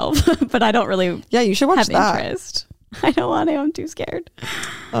myself, but I don't really Yeah, you should watch have that. interest. I don't want to. I'm too scared.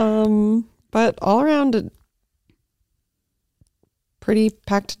 But all around, pretty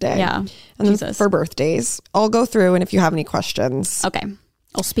packed day. Yeah. And then Jesus. for birthdays, I'll go through, and if you have any questions. Okay.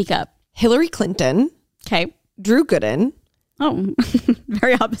 I'll speak up. Hillary Clinton, Okay. Drew Gooden. Oh,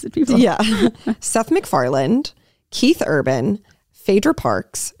 very opposite people. Yeah. Seth MacFarlane, Keith Urban, Phaedra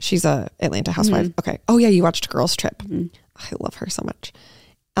Parks. She's a Atlanta housewife. Okay. Oh yeah, you watched Girls Trip. I love her so much.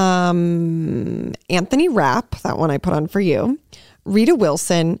 Anthony Rapp, that one I put on for you. Rita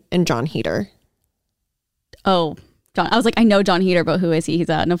Wilson and John Heder. Oh, John. I was like, I know John Heder, but who is he? He's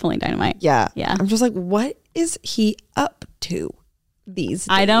Napoleon Dynamite. Yeah. Yeah. I'm just like, what is he up to these days?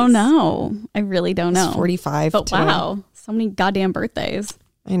 I don't know. I really don't know. He's 45 But today. wow, so many goddamn birthdays.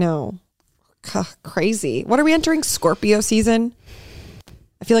 I know. Crazy. What are we entering? Scorpio season?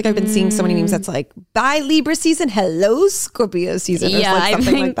 I feel like I've been seeing so many memes that's like, bye Libra season, hello Scorpio season. Or Yeah, like I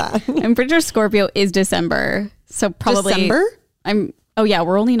something think like that. I'm pretty sure Scorpio is December. So probably December? Oh yeah,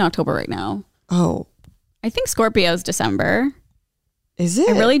 we're only in October right now. Oh, I think Scorpio's December. is it?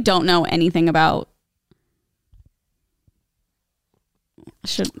 I really don't know anything about.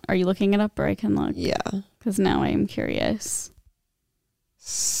 Are you looking it up, or I can look? Yeah. Because now I am curious.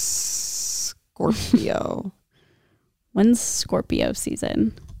 Scorpio. When's Scorpio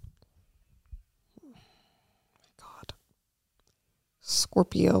season? God.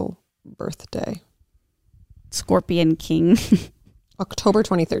 Scorpio birthday. Scorpion King. October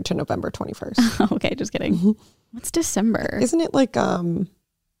 23rd to November 21st. Okay, just kidding. What's December? Isn't it like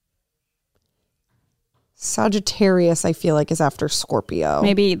Sagittarius, I feel like, is after Scorpio.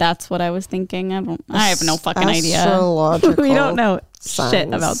 Maybe that's what I was thinking. I have no fucking idea. Astrological We don't know shit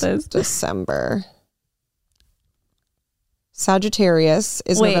signs, about this. December. Sagittarius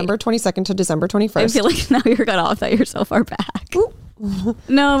is Wait. November 22nd to December 21st. I feel like now you're cut off that you're so far back.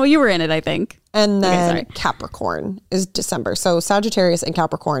 No, you were in it, I think. And then sorry. Capricorn is December. So Sagittarius and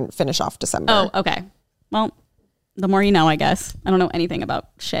Capricorn finish off December. Oh, okay. Well, the more you know, I guess. I don't know anything about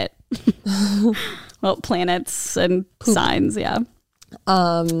shit. Well, planets and signs, yeah.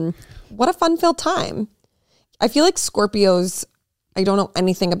 What a fun-filled time. I feel like Scorpios, I don't know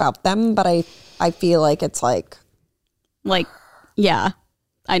anything about them, but I feel like it's like... Like, yeah.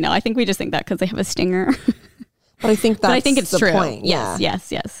 I know. I think we just think that because they have a stinger. But I think that's But I think it's the true. point. Yes, Yeah.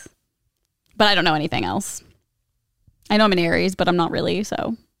 yes. But I don't know anything else. I know I'm an Aries, but I'm not really,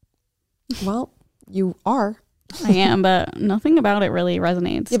 so Well, you are. I am, but nothing about it really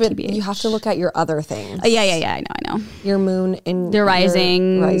resonates. Yeah, but TBH. you have to look at your other things. Yeah, I know. Your moon and Your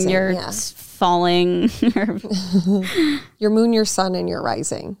rising, your yeah. falling, Your moon, your sun, and your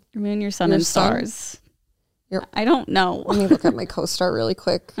rising. your moon, your sun, Your and sun? stars. Your- I don't know. Let me look at my CoStar really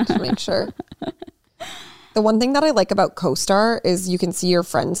quick to make sure. The one thing that I like about CoStar is you can see your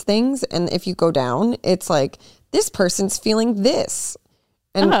friends' things. And if you go down, it's like, this person's feeling this.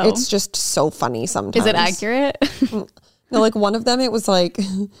 And Oh. it's just so funny sometimes. Is it accurate? No, like one of them, it was like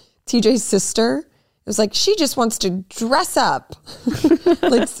TJ's sister. It was like, she just wants to dress up.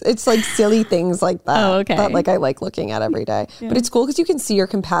 Like it's like silly things like that. Oh, okay. That like I like looking at every day. But it's cool because you can see your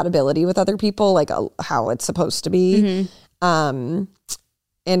compatibility with other people, like how it's supposed to be. And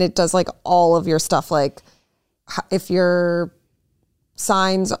it does like all of your stuff. Like if your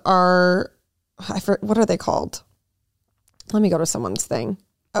signs are, what are they called? Let me go to someone's thing.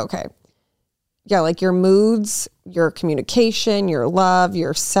 Okay. Yeah, like your moods, your communication, your love,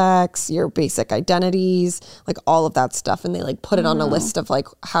 your sex, your basic identities, like all of that stuff. And they like put it on a list of like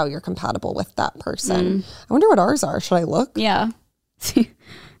how you're compatible with that person. I wonder what ours are. Should I look? Yeah.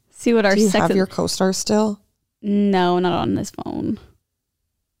 See what our Do you sex have is. your CoStar still? No, not on this phone.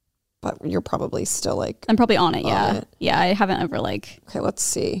 But you're probably still like, I'm probably on it. Yeah. On it. Yeah. I haven't ever like okay, let's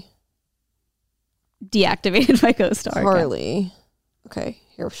see. deactivated my CoStar account. Carly. Okay,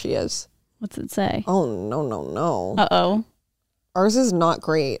 here she is. What's it say? Oh, no. Uh-oh. Ours is not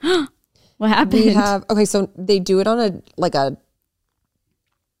great. What happened? We have, okay, so they do it on a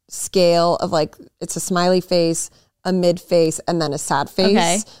scale of like, it's a smiley face, a mid face, and then a sad face.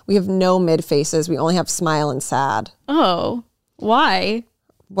 Okay. We have no mid faces. We only have smile and sad. Oh, why?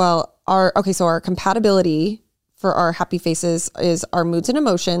 Well, our compatibility for our happy faces is our moods and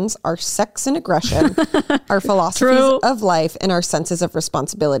emotions, our sex and aggression, our philosophies True. of life, and our senses of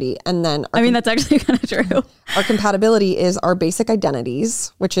responsibility. And then That's actually kind of true. our compatibility is our basic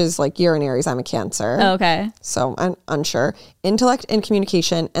identities, which is like you're an Aries, I'm a Cancer. Oh, okay. So I'm unsure. Intellect and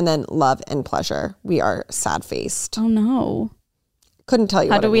communication, and then love and pleasure. We are sad faced. Oh no. Couldn't tell you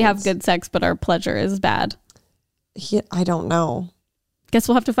How what do it we have means. good sex but our pleasure is bad? I don't know. Guess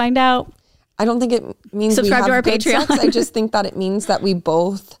we'll have to find out. I don't think it means Subscribe we to have our good Patreon. sex. I just think that it means that we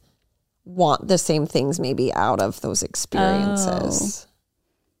both want the same things maybe out of those experiences.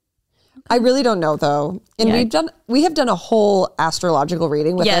 I really don't know though. And we have done a whole astrological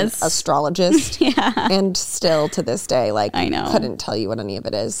reading with an astrologist. And still to this day, like I know. Couldn't tell you what any of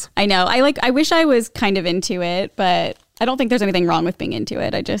it is. I know. I wish I was kind of into it, but I don't think there's anything wrong with being into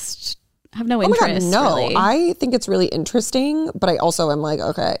it. I just have no interest. Oh my God, no. Really. I think it's really interesting, but I also am like,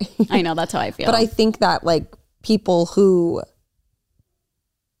 okay. I know, that's how I feel. But I think that like people who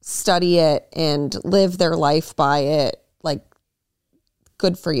study it and live their life by it, like,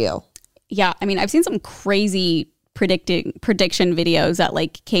 good for you. Yeah, I mean, I've seen some crazy prediction videos that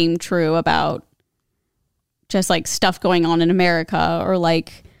like came true about just like stuff going on in America or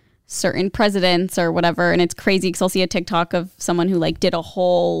like certain presidents or whatever. And it's crazy because I'll see a TikTok of someone who like did a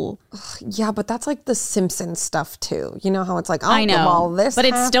whole. Yeah, but that's like the Simpsons stuff too. You know how it's like, oh, I know, well, this but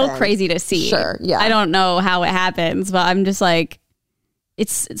it's still happened. crazy to see. Sure, yeah. I don't know how it happens, but I'm just like,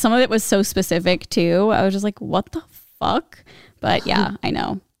 it's some of it was so specific too. I was just like, what the fuck? But yeah, I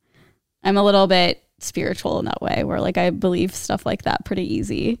know. I'm a little bit spiritual in that way where like I believe stuff like that pretty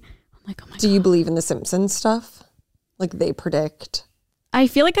easy. I'm like, oh my God. Do you believe in the Simpsons stuff? Like they predict? I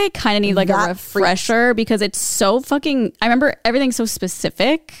feel like I kind of need like a refresher because it's so fucking, I remember everything's so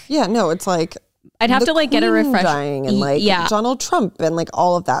specific. Yeah, no, it's like I'd have to like get a refresher. Dying and like Donald Trump and like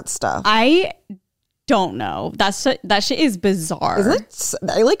all of that stuff. I don't know. That shit is bizarre. Isn't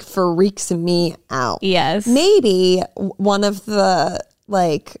it? It like freaks me out. Yes. Maybe one of the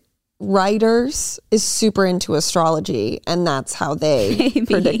like writers is super into astrology and that's how they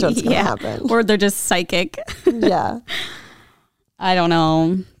predict what's going to happen. Or they're just psychic. Yeah. I don't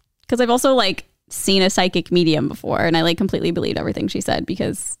know. Because I've also like seen a psychic medium before and I like completely believed everything she said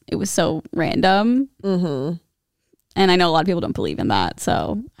because it was so random. Mm-hmm. And I know a lot of people don't believe in that.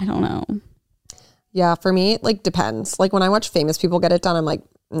 So I don't know. Yeah, for me, it like depends. Like when I watch famous people get it done, I'm like,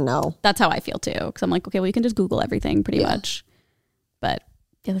 no. That's how I feel too. Because I'm like, okay, well, you can just Google everything pretty much. But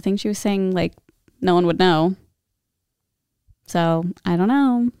the other thing she was saying, like, no one would know. So I don't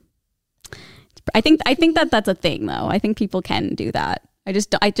know. I think that that's a thing, though. I think people can do that. I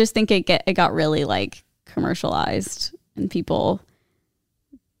just think it got really like commercialized, and people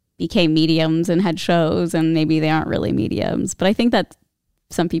became mediums and had shows, and maybe they aren't really mediums. But I think that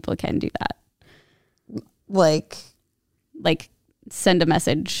some people can do that. Like send a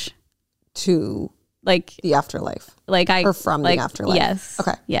message to like the afterlife, or from like, the afterlife. Yes.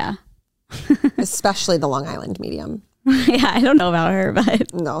 Okay. Yeah. Especially the Long Island medium. Yeah, I don't know about her,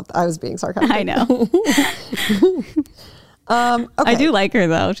 but no, I was being sarcastic. I know. Okay. I do like her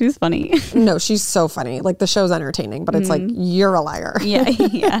though. She's funny. No, she's so funny. Like the show's entertaining, but it's like you're a liar.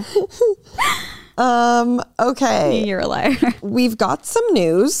 Yeah. Okay. You're a liar. We've got some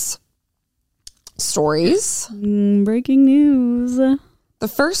news stories. Breaking news. The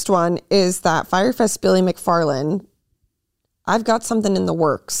first one is that Firefest Billy McFarland, I've got something in the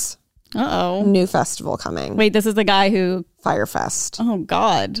works. Uh-oh. New festival coming. Wait, this is the guy who... Firefest. Oh,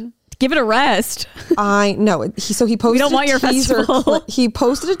 God. Give it a rest. I know. He posted. We don't want your festival. He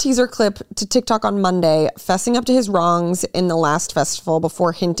posted a teaser clip to TikTok on Monday, fessing up to his wrongs in the last festival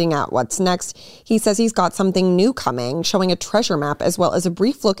before hinting at what's next. He says he's got something new coming, showing a treasure map as well as a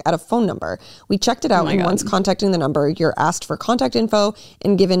brief look at a phone number. We checked it out, and once contacting the number, you're asked for contact info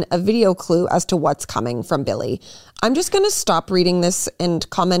and given a video clue as to what's coming from Billy. I'm just going to stop reading this and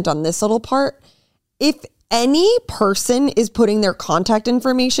comment on this little part. If any person is putting their contact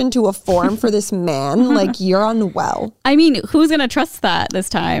information to a form for this man, like, you're unwell. I mean, who's going to trust that this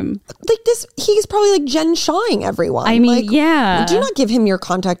time? Like this, he's probably like Jen Shawing everyone. I mean, like, yeah. Do not give him your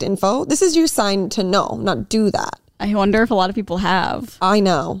contact info. This is your sign to not do that. I wonder if a lot of people have. I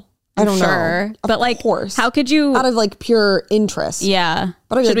know. I don't know. But like, of course. How could you? Out of like pure interest. Yeah.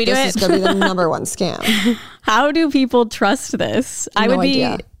 But I mean, like, this is going to be the number one scam. How do people trust this? I would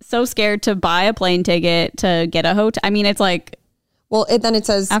be so scared to buy a plane ticket, to get a hotel. I mean, it's like, well, then it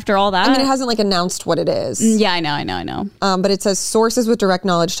says, after all that, I mean, it hasn't like announced what it is. Yeah, I know. But it says sources with direct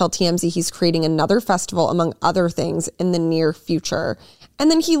knowledge tell TMZ he's creating another festival, among other things, in the near future. And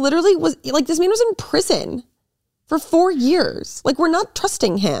then he literally was like, this man was in prison for 4 years. Like, we're not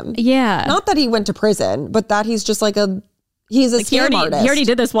trusting him. Yeah. Not that he went to prison, but that he's just like he's a like scam artist. He already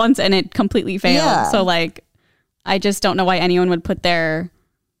did this once and it completely failed. Yeah. So like, I just don't know why anyone would put their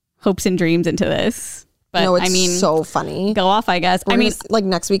hopes and dreams into this. But no, it's I mean, so funny. Go off, I guess. I mean, like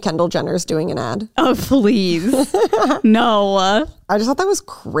next week, Kendall Jenner's doing an ad. Oh, please. No. I just thought that was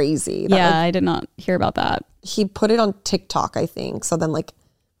crazy. That, yeah, I did not hear about that. He put it on TikTok, I think. So then, like,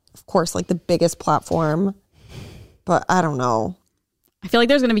 of course, like the biggest platform. But I don't know. I feel like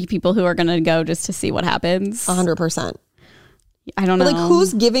there's going to be people who are going to go just to see what happens. 100%. I don't know. But like,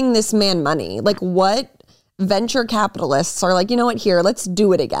 who's giving this man money? Like, what venture capitalists are like, you know what, here, let's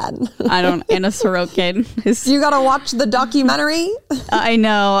do it again? Anna Sorokin. You got to watch the documentary? I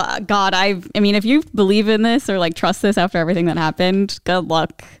know. God, I mean, if you believe in this or like trust this after everything that happened, good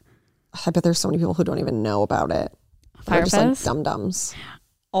luck. I bet there's so many people who don't even know about it. They're just like dum-dums.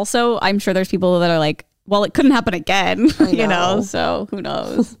 Also, I'm sure there's people that are like, well, it couldn't happen again, you know, so who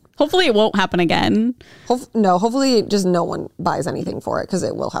knows? Hopefully it won't happen again. Hopefully just no one buys anything for it because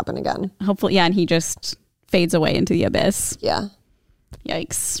it will happen again. Hopefully, yeah, and he just fades away into the abyss. Yeah.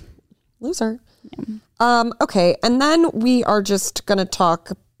 Yikes. Loser. Yeah. Okay, and then we are just going to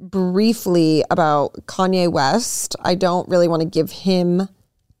talk briefly about Kanye West. I don't really want to give him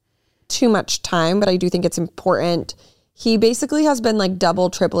too much time, but I do think it's important. He basically has been like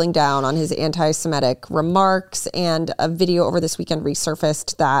tripling down on his anti-Semitic remarks, and a video over this weekend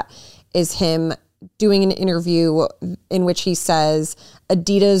resurfaced that is him doing an interview in which he says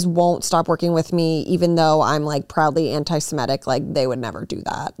Adidas won't stop working with me even though I'm like proudly anti-Semitic. Like they would never do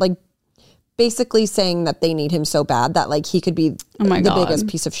that. Like basically saying that they need him so bad that like he could be the biggest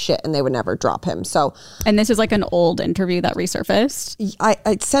piece of shit and they would never drop him. So, and this is like an old interview that resurfaced.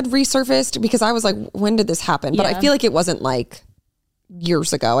 I said resurfaced because I was like, when did this happen? But I feel like it wasn't like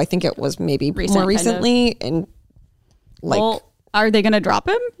years ago. I think it was maybe more recently. And like, well, are they going to drop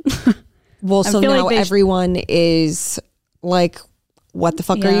him? Well, so now like everyone is like, what the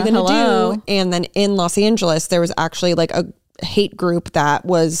fuck are you going to do? And then in Los Angeles, there was actually like a hate group that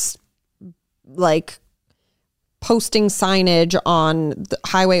was like posting signage on the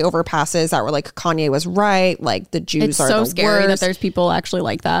highway overpasses that were like, Kanye was right. Like the Jews are the worst. It's so scary that there's people actually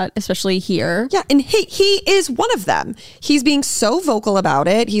like that, especially here. Yeah. And he is one of them. He's being so vocal about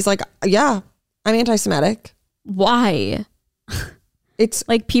it. He's like, yeah, I'm anti-Semitic. Why? It's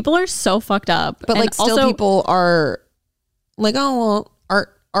like people are so fucked up. But like still people are like, oh, well,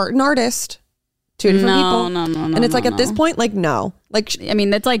 art and artist. Two different people. No. And it's like at this point, like, no. Like, I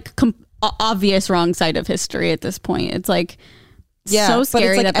mean, that's like obvious wrong side of history at this point. It's like so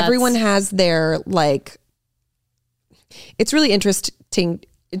scary. But it's like everyone has their like, it's really interesting.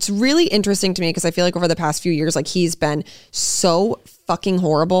 It's really interesting to me because I feel like over the past few years, like he's been so fucking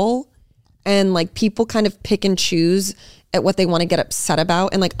horrible and like people kind of pick and choose at what they want to get upset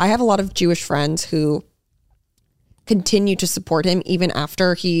about. And like, I have a lot of Jewish friends who continue to support him even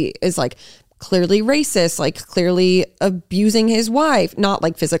after he is like clearly racist, like clearly abusing his wife, not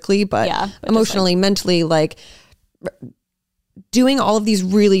like physically, but emotionally, mentally, like doing all of these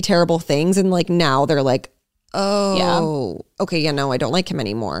really terrible things. And like, now they're like, oh, okay. Yeah, no, I don't like him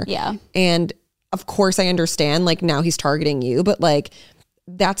anymore. Yeah. And of course I understand like now he's targeting you, but like,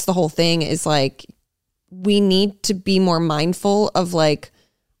 that's the whole thing is like, we need to be more mindful of like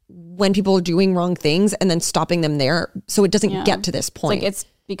when people are doing wrong things and then stopping them there so it doesn't get to this point. It's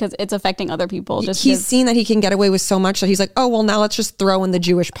because it's affecting other people. He's seen that he can get away with so much that he's like, oh, well, now let's just throw in the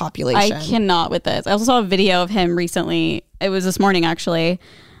Jewish population. I cannot with this. I also saw a video of him recently. It was this morning actually.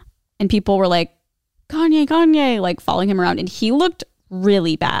 And people were like, Kanye, like following him around. And he looked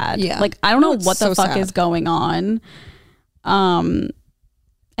really bad. Yeah. Like, I don't know what the fuck is going on.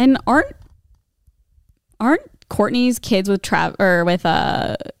 And aren't Courtney's kids with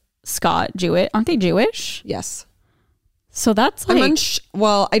Scott Jewish? Aren't they Jewish? Yes. So that's like,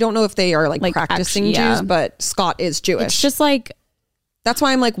 well, I don't know if they are like practicing Jews, but Scott is Jewish. It's just like, that's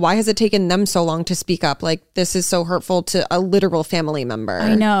why I'm like, why has it taken them so long to speak up? Like, this is so hurtful to a literal family member.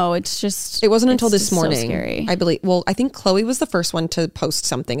 I know. It's just, it wasn't until this morning, so scary. I believe. Well, I think Chloe was the first one to post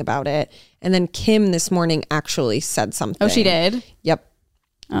something about it. And then Kim this morning actually said something. Oh, she did? Yep.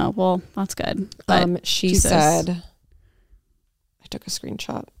 Oh, well, that's good. But she said, I took a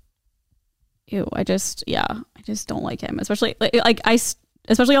screenshot. Ew, I just don't like him, especially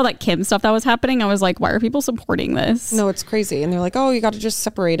especially all that Kim stuff that was happening. I was like, why are people supporting this? No, it's crazy. And they're like, oh, you got to just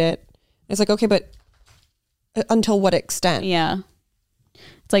separate it. It's like, okay, but until what extent? Yeah.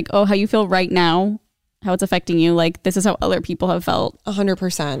 It's like, oh, how you feel right now, how it's affecting you. Like, this is how other people have felt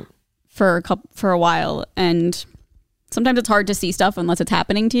 100% for a while. And sometimes it's hard to see stuff unless it's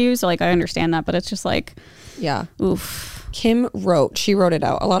happening to you. So like, I understand that, but it's just like, yeah. Oof. She wrote it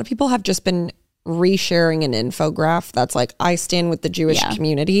out. A lot of people have just been resharing an infograph that's like, I stand with the Jewish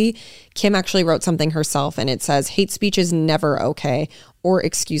community. Kim actually wrote something herself and it says, hate speech is never okay or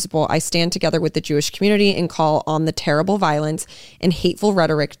excusable. I stand together with the Jewish community and call on the terrible violence and hateful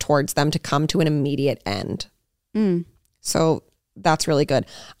rhetoric towards them to come to an immediate end. So that's really good.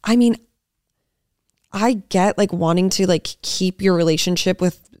 I mean, I get like wanting to like keep your relationship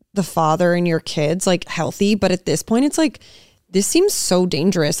with the father and your kids like healthy, but at this point it's like this seems so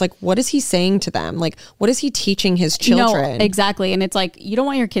dangerous. Like, what is he saying to them? Like, what is he teaching his children? No, exactly. And it's like, you don't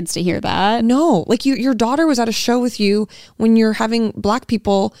want your kids to hear that. No, like your daughter was at a show with you when you're having Black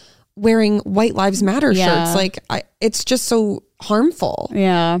people wearing White Lives Matter shirts. Like, it's just so harmful.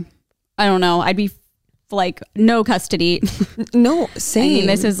 Yeah. I don't know. I'd be like, no custody. No, same. I mean,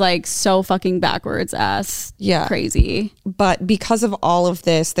 this is like so fucking backwards ass. Yeah. Crazy. But because of all of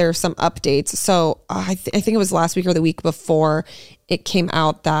this, there are some updates. So I think it was last week or the week before, it came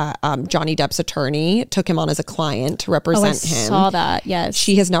out that Johnny Depp's attorney took him on as a client to represent him. I saw that. Yes.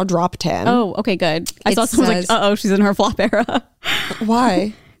 She has now dropped him. Oh, okay, good. I saw someone like, she's in her flop era.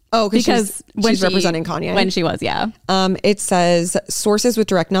 Why? Oh, because she's when representing Kanye. When she was, yeah. It says, sources with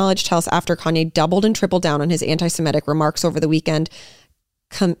direct knowledge tell us after Kanye doubled and tripled down on his anti-Semitic remarks over the weekend,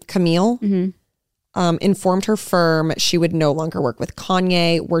 Camille informed her firm she would no longer work with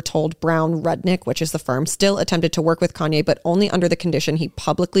Kanye. We're told Brown Rudnick, which is the firm, still attempted to work with Kanye, but only under the condition he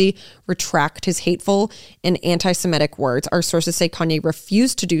publicly retract his hateful and anti-Semitic words. Our sources say Kanye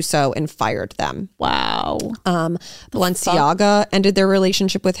refused to do so and fired them. Wow. Balenciaga ended their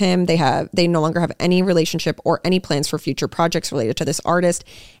relationship with him. They no longer have any relationship or any plans for future projects related to this artist.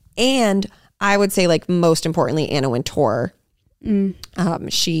 And I would say, like, most importantly, Anna Wintour.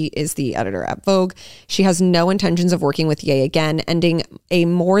 She is the editor at Vogue. She has no intentions of working with Ye again, ending a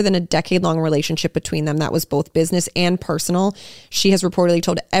more than a decade-long relationship between them that was both business and personal. She has reportedly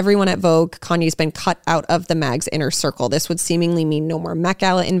told everyone at Vogue Kanye's been cut out of the mag's inner circle. This would seemingly mean no more Met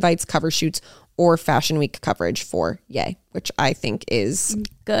Gala invites, cover shoots, or Fashion Week coverage for Ye, which I think is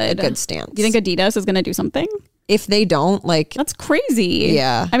a good stance. Do you think Adidas is going to do something? If they don't, like... That's crazy.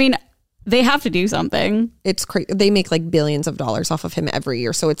 Yeah. I mean... They have to do something. It's crazy. They make like billions of dollars off of him every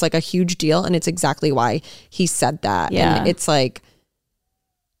year. So it's like a huge deal. And it's exactly why he said that. Yeah. And it's like,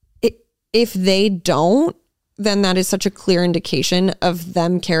 if they don't, then that is such a clear indication of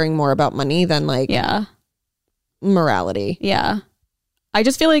them caring more about money than like morality. Yeah. I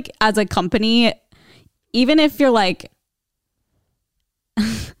just feel like as a company, even if you're like,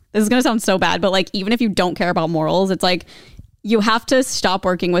 this is going to sound so bad, but like, even if you don't care about morals, it's like, you have to stop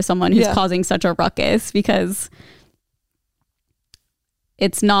working with someone who's causing such a ruckus, because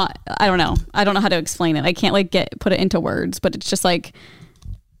it's not, I don't know how to explain it. I can't like put it into words, but it's just like,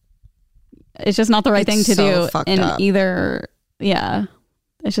 it's just not the right thing to do. And either,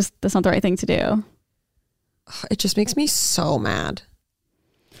 that's not the right thing to do. It just makes me so mad.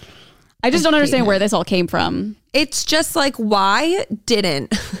 I just don't understand where this all came from. It's just like, why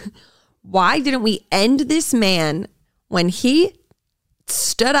didn't we end this man when he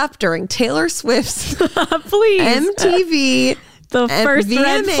stood up during Taylor Swift's please MTV, the first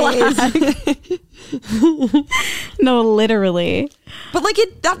VMAs. Red flag. No, literally. But like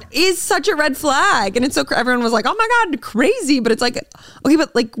that is such a red flag, and it's so everyone was like, "Oh my god, crazy!" But it's like, okay,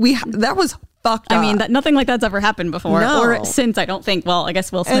 but like that was fucked up. I mean, nothing like that's ever happened before or since. I don't think. Well, I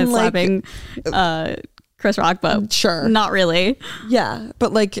guess Will Smith slapping Chris Rock, but sure, not really. Yeah,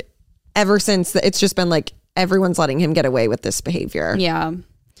 but like ever since, it's just been like. Everyone's letting him get away with this behavior. Yeah.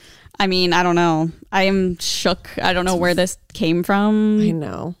 I mean, I don't know. I am shook. I don't know where this came from. I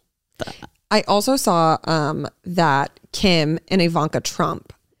know. I also saw that Kim and Ivanka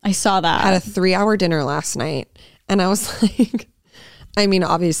Trump. I saw that. Had a 3-hour dinner last night. And I was like, I mean,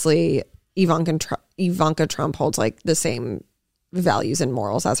 obviously, Ivanka Trump holds like the same values and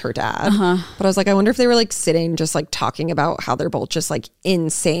morals as her dad. But I was like, I wonder if they were like sitting just like talking about how they're both just like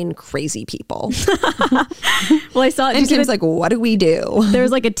insane, crazy people. Well, I saw it. And Kim's like, what do we do? There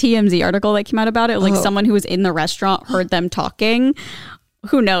was like a TMZ article that came out about it. Like someone who was in the restaurant heard them talking.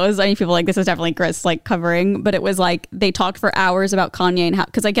 Who knows? I mean, people like, this is definitely Chris like covering, but it was like they talked for hours about Kanye and how,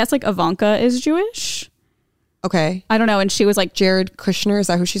 because I guess like Ivanka is Jewish. Okay. I don't know. And she was like, Jared Kushner, is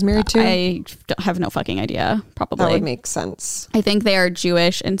that who she's married to? I have no fucking idea. Probably. That would make sense. I think they are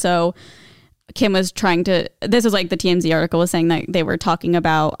Jewish. And so Kim was trying to, this was like the TMZ article was saying that they were talking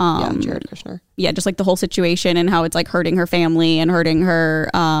about, Jared Kushner. Yeah. Just like the whole situation and how it's like hurting her family and hurting her.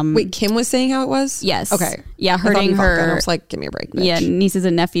 Wait, Kim was saying how it was? Yes. Okay. Yeah. Hurting her. And I was like, give me a break, bitch. Yeah. Nieces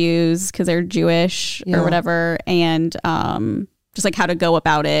and nephews because they're Jewish or whatever. And just like how to go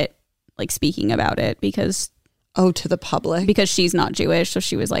about it, like speaking about it because. Oh, to the public? Because she's not Jewish. So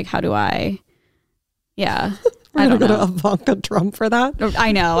she was like, how do I? Yeah. I don't know. Go to Ivanka Trump for that?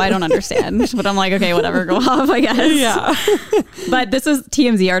 I know. I don't understand. But I'm like, okay, whatever. Go off, I guess. Yeah. But this is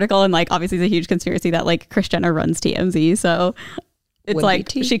TMZ article. And like, obviously it's a huge conspiracy that like Kris Jenner runs TMZ. So it's Wouldn't like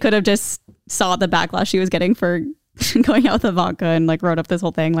she could have just saw the backlash she was getting for going out with Ivanka and like wrote up this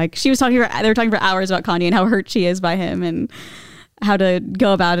whole thing. Like she was talking they were talking for hours about Kanye and how hurt she is by him. And how to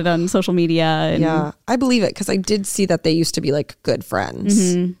go about it on social media. And yeah, I believe it because I did see that they used to be like good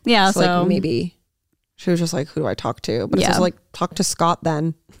friends. Yeah, so like maybe she was just like, who do I talk to? But it's also like, talk to Scott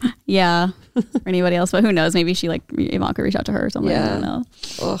then. Yeah, or anybody else. But who knows? Maybe she like Ivanka reached out to her or something. I don't know.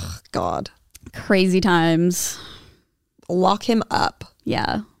 Ugh, God. Crazy times. Lock him up.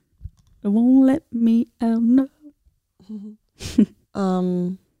 Yeah. It won't let me out.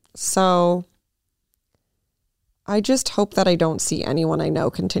 No. So I just hope that I don't see anyone I know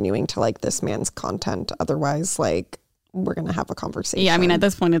continuing to like this man's content. Otherwise, like, we're going to have a conversation. Yeah, I mean, at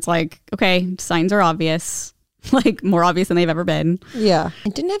this point, it's like, okay, signs are obvious. Like, more obvious than they've ever been. Yeah. I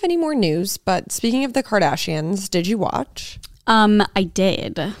didn't have any more news, but speaking of the Kardashians, did you watch? I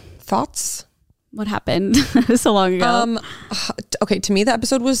did. Thoughts? What happened so long ago? Okay, to me, the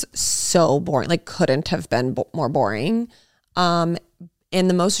episode was so boring. Like, couldn't have been more boring. And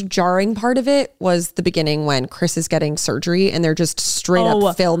the most jarring part of it was the beginning when Chris is getting surgery and they're just straight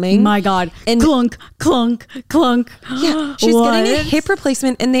up filming. My God. And clunk, clunk, clunk. Yeah, she's getting a hip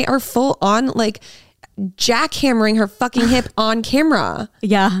replacement and they are full on like jackhammering her fucking hip on camera.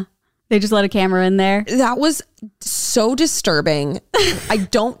 Yeah. They just let a camera in there. That was so disturbing. I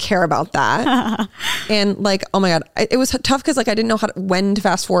don't care about that. And like, oh my God, it was tough because like I didn't know when to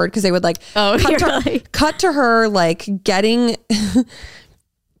fast forward because they would like cut to her like getting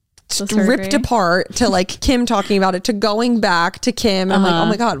ripped apart to like Kim talking about it to going back to Kim. I'm like, oh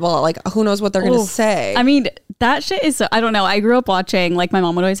my God, well, like who knows what they're going to say. I mean, that shit is, I don't know. I grew up watching, like my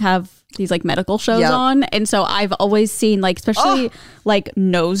mom would always have these like medical shows on. And so I've always seen like, especially like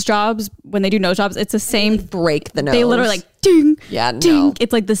nose jobs, when they do nose jobs, it's the same. Break the nose. They literally like ding, ding. No.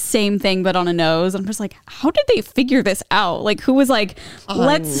 It's like the same thing, but on a nose. I'm just like, how did they figure this out? Like who was like,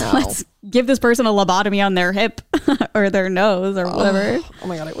 let's give this person a lobotomy on their hip or their nose or whatever. Oh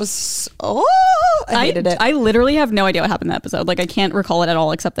my God. It was I hated it. I literally have no idea what happened in that episode. Like I can't recall it at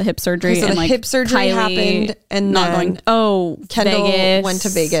all except the hip surgery. So and the like hip surgery happened and then Kendall Vegas. Went to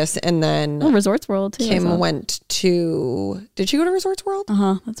Vegas and then Resorts World too. Kim went to, did she go to Resorts World?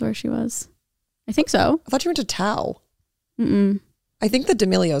 That's where she was. I think so. I thought she went to Tao. I think the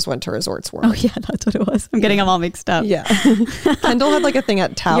D'Amelios went to Resorts World. Oh yeah, that's what it was. I'm getting them all mixed up. Yeah. Kendall had like a thing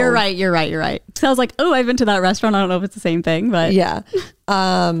at Tao. You're right. So I was like, oh, I've been to that restaurant. I don't know if it's the same thing, but yeah.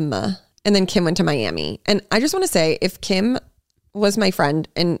 And then Kim went to Miami. And I just want to say, if Kim was my friend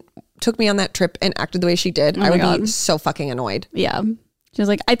and took me on that trip and acted the way she did, I would be so fucking annoyed. Yeah. She was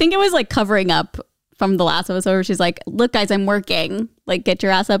like, I think it was like covering up from the last episode where she's like, look guys, I'm working. Like get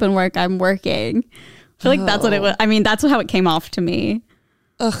your ass up and work. I'm working. I feel like that's what it was. I mean, that's how it came off to me.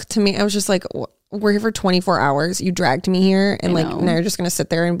 Ugh, to me, I was just like, we're here for 24 hours. You dragged me here. And like, now you're just going to sit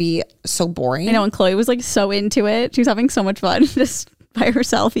there and be so boring. I know. And Chloe was like so into it. She was having so much fun just by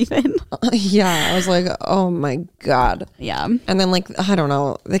herself even. Yeah. I was like, oh my God. Yeah. And then like, I don't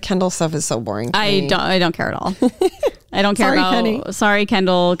know. The Kendall stuff is so boring to me. I don't care at all. I don't care about Penny. Sorry,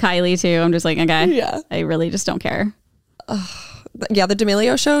 Kendall, Kylie too. I'm just like, okay. Yeah. I really just don't care. Yeah, the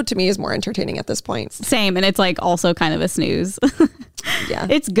D'Amelio show to me is more entertaining at this point. Same. And it's like also kind of a snooze. Yeah.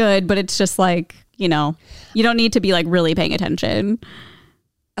 It's good, but it's just like, you know, you don't need to be like really paying attention.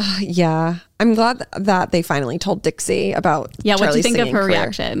 Yeah. I'm glad that they finally told Dixie about what do you think of her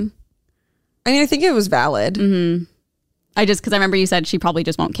reaction? I mean, I think it was valid. I just, because I remember you said she probably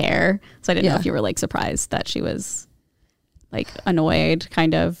just won't care. So I didn't know if you were like surprised that she was like annoyed,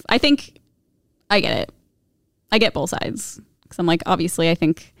 kind of. I think I get it. I get both sides. Because I'm like, obviously, I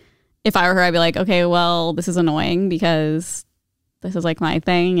think if I were her, I'd be like, okay, well, this is annoying because this is like my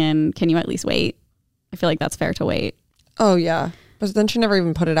thing. And can you at least wait? I feel like that's fair to wait. Oh, yeah. But then she never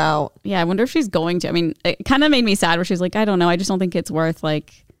even put it out. Yeah, I wonder if she's going to. I mean, it kind of made me sad where she's like, I don't know. I just don't think it's worth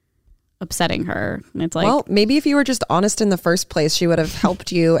like upsetting her. And it's like, well, maybe if you were just honest in the first place, she would have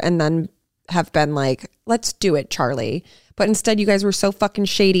helped you and then have been like, let's do it, Charlie. But instead, you guys were so fucking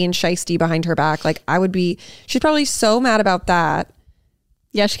shady and shisty behind her back. Like, she's probably so mad about that.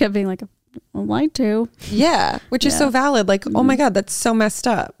 Yeah, she kept being like, I lied to. Yeah, which is so valid. Like, oh my God, that's so messed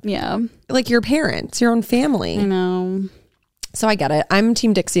up. Yeah. Like your parents, your own family. I know. So I get it. I'm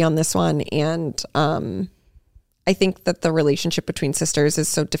Team Dixie on this one. And I think that the relationship between sisters is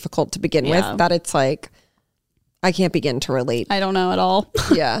so difficult to begin with that it's like, I can't begin to relate. I don't know at all.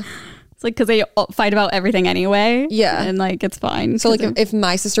 Yeah. It's like because they fight about everything anyway. Yeah. And like it's fine. So like if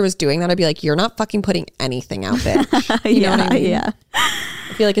my sister was doing that, I'd be like, you're not fucking putting anything out, bitch. You know what I mean? Yeah.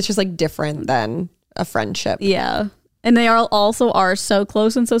 I feel like it's just like different than a friendship. Yeah. And they also are so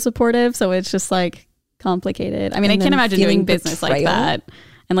close and so supportive. So it's just like complicated. I mean, I can't imagine doing business like that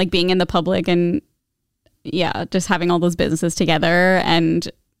and like being in the public and just having all those businesses together and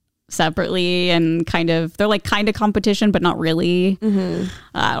separately and they're like kind of competition, but not really.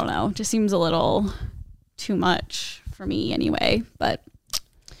 I don't know. It just seems a little too much for me anyway, but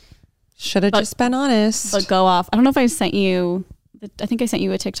should have just been honest. But go off. I don't know if I sent you, I think I sent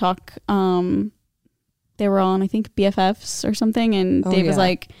you a TikTok. They were on, I think, BFFs or something. And Dave was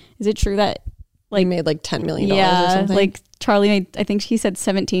like, is it true that like made like $10 million or something? Like Charlie made, I think he said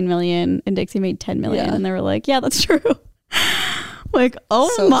 17 million and Dixie made 10 million. And they were like, yeah, that's true. Like,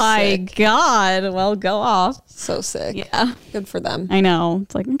 oh so my sick. God. Well, go off. So sick. Yeah. Good for them. I know.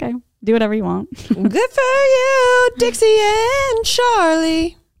 It's like, okay, do whatever you want. Good for you, Dixie and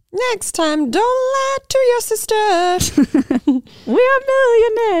Charlie. Next time, don't lie to your sister. We are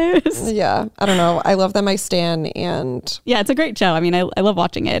millionaires. Yeah, I don't know. I love them. I stan, and yeah, it's a great show. I mean, I love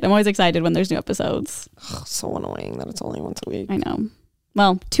watching it. I'm always excited when there's new episodes. So annoying that it's only once a week. I know.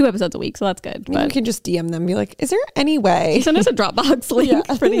 Well, 2 episodes a week, so that's good. But you can just DM them and be like, is there any way? Send us a Dropbox link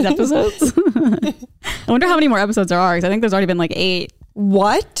for these episodes. I wonder how many more episodes there are, because I think there's already been like 8.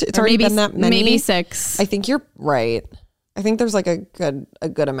 What? It's already been that many? Maybe 6. I think you're right. I think there's like a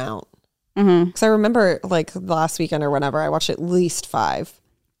good amount. Because I remember like last weekend or whenever I watched at least 5.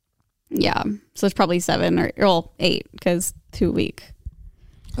 Yeah. So it's probably 7 or 8 because 2 a week.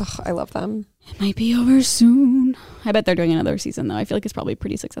 Ugh, I love them. It might be over soon. I bet they're doing another season though. I feel like it's probably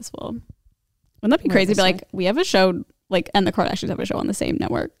pretty successful. Wouldn't that be crazy to be like, we have a show like, and the Kardashians have a show on the same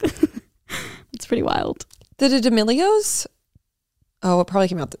network? It's pretty wild. Did the D'Amelios? Oh, it probably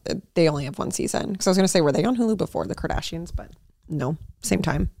came out. They only have 1 season. Because I was going to say, were they on Hulu before the Kardashians? But no, same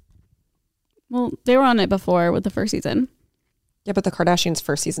time. Well, they were on it before with the first season. Yeah, but the Kardashians'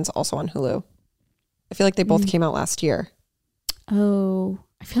 first season's also on Hulu. I feel like they both came out last year. Oh,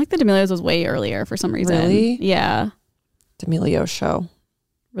 I feel like the D'Amelios was way earlier for some reason. Really? Yeah. D'Amelio show.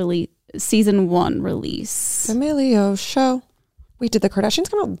 Season 1 release. D'Amelio show. Wait, did the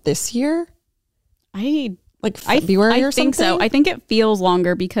Kardashians come out this year? Like February or something? I think so. I think it feels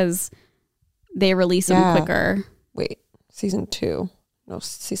longer because they release them quicker. Wait, season 2. No,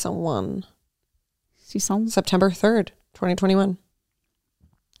 season 1. Season? September 3rd, 2021.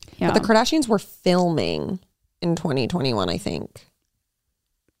 Yeah. But the Kardashians were filming in 2021, I think.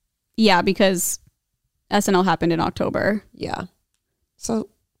 Yeah, because SNL happened in October. Yeah. So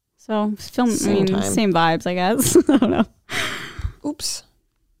film, same vibes, I guess. I don't know. Oops.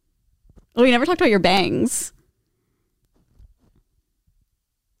 Oh, we never talked about your bangs.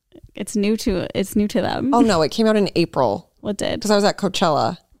 It's new to them. Oh no, it came out in April. What did? Because I was at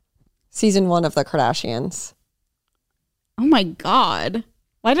Coachella, season 1 of the Kardashians. Oh my God.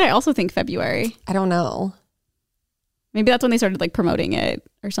 Why did I also think February? I don't know. Maybe that's when they started like promoting it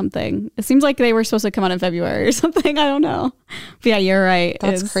or something. It seems like they were supposed to come out in February or something. I don't know. But yeah, you're right.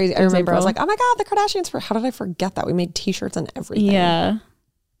 That's crazy. I remember April. I was like, oh my God, the Kardashians. How did I forget that? We made t-shirts and everything. Yeah.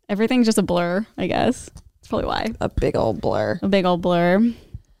 Everything's just a blur, I guess. That's probably why. A big old blur. But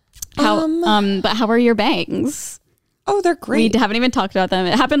how are your bangs? Oh, they're great. We haven't even talked about them.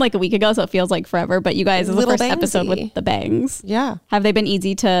 It happened like a week ago, so it feels like forever. But you guys, this is the first episode with the bangs. Yeah. Have they been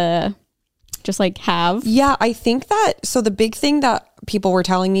easy to just like have? Yeah, I think that, so the big thing that people were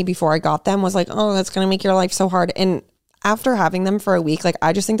telling me before I got them was like, oh, that's going to make your life so hard. And after having them for a week, like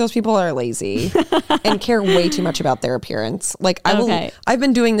I just think those people are lazy and care way too much about their appearance. Like I've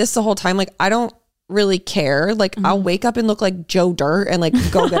been doing this the whole time. Like I don't really care. Like I'll wake up and look like Joe Dirt and like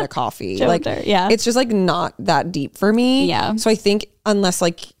go get a coffee. Like Dirt, yeah. It's just like not that deep for me. Yeah. So I think unless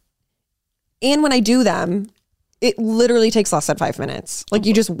like, and when I do them, it literally takes less than 5 minutes. Like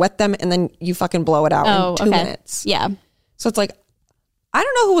you just wet them and then you fucking blow it out in 2 minutes. Yeah. So it's like, I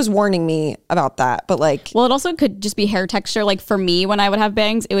don't know who was warning me about that, but like... Well, it also could just be hair texture. Like for me, when I would have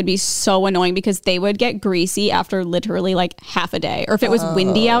bangs, it would be so annoying because they would get greasy after literally like half a day. Or if it was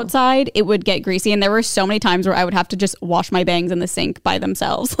windy outside, it would get greasy. And there were so many times where I would have to just wash my bangs in the sink by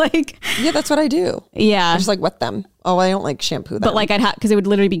themselves. Like... Yeah, that's what I do. Yeah. I just like wet them. Oh, I don't like shampoo them. But like I'd have... Because it would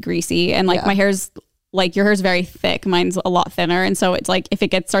literally be greasy. And like my hair's... Like your hair's very thick, mine's a lot thinner, and so it's like if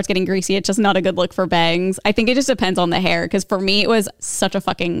it starts getting greasy, it's just not a good look for bangs. I think it just depends on the hair, because for me it was such a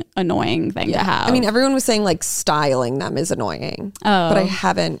fucking annoying thing to have. I mean, everyone was saying like styling them is annoying, but I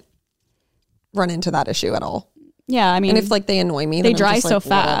haven't run into that issue at all. Yeah, I mean, and if like they annoy me, they then dry I'm just, so like,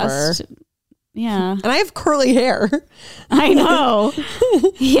 fast. Whatever. Yeah, and I have curly hair. I know.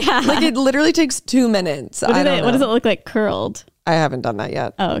 Yeah, like it literally takes 2 minutes. What does it look like curled? I haven't done that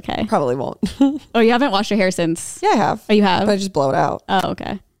yet. Oh, okay. Probably won't. Oh, you haven't washed your hair since? Yeah, I have. Oh, you have? But I just blow it out. Oh,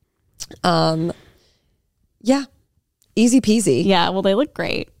 okay. Yeah. Easy peasy. Yeah, well, they look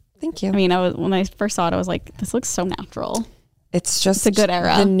great. Thank you. I mean, when I first saw it, I was like, this looks so natural. It's just a good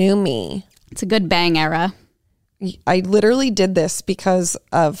era. The new me. It's a good bang era. I literally did this because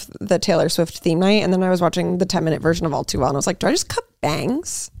of the Taylor Swift theme night. And then I was watching the 10-minute version of All Too Well. And I was like, do I just cut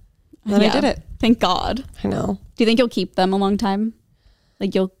bangs? And then I did it. Thank God. I know. Do you think you'll keep them a long time?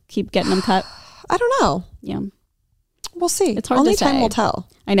 Like you'll keep getting them cut? I don't know. Yeah. We'll see. It's hard Only to say. time will tell.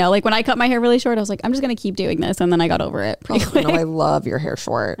 I know. Like when I cut my hair really short, I was like, I'm just going to keep doing this. And then I got over it pretty quick. No, I love your hair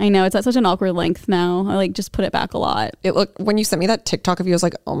short. I know. It's at such an awkward length now. I like just put it back a lot. It looked, when you sent me that TikTok of you, I was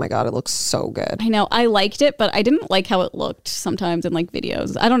like, oh my God, it looks so good. I know. I liked it, but I didn't like how it looked sometimes in like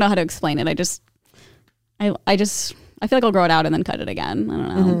videos. I don't know how to explain it. I feel like I'll grow it out and then cut it again. I don't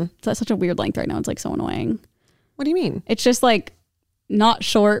know. Mm-hmm. It's at such a weird length right now. It's like so annoying. What do you mean? It's just like not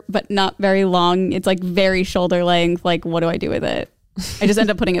short, but not very long. It's like very shoulder length. Like, what do I do with it? I just end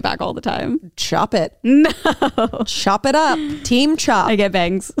up putting it back all the time. Chop it. No. Chop it up. Team chop. I get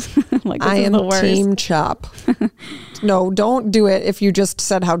bangs. Like, I am the worst. team chop. No, don't do it if you just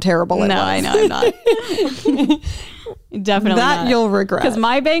said how terrible it was. No, I know I'm not. Definitely that not. You'll regret. Because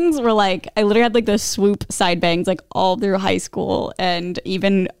my bangs were like, I literally had like the swoop side bangs like all through high school and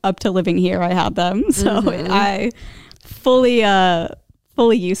even up to living here I had them. So I fully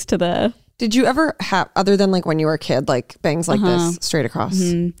used to the... Did you ever have, other than like when you were a kid, like bangs like this straight across?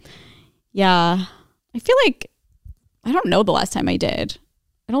 Yeah. I feel like, I don't know the last time I did.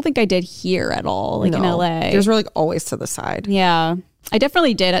 I don't think I did here at all, like in LA. Yours were like always to the side. Yeah. I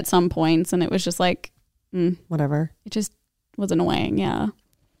definitely did at some points and it was just like, whatever. it just was annoying. Yeah.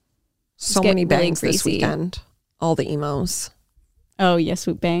 So many bangs this weekend. All the emos. Oh, yeah,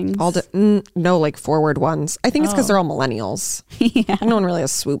 swoop bangs. No, like forward ones. I think it's because they're all millennials. Yeah. No one really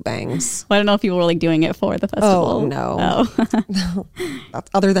has swoop bangs. Well, I don't know if people were like doing it for the festival. Oh, no. No. That's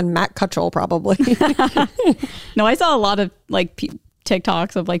other than Matt Cutchell, probably. No, I saw a lot of like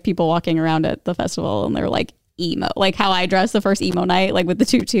TikToks of like people walking around at the festival and they're like emo, like how I dressed the first emo night, like with the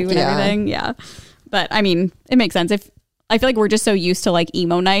tutu and everything. Yeah. But I mean, it makes sense. I feel like we're just so used to like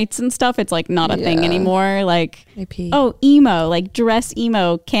emo nights and stuff. It's like not a thing anymore. Like, oh, emo, like dress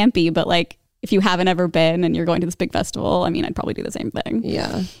emo, campy. But like if you haven't ever been and you're going to this big festival, I mean, I'd probably do the same thing.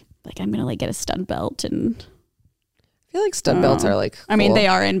 Yeah. Like I'm going to like get a stud belt and. I feel like stud belts are like cool. I mean, they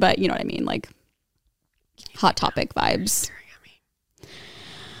are in, but you know what I mean? Like Hot Topic vibes.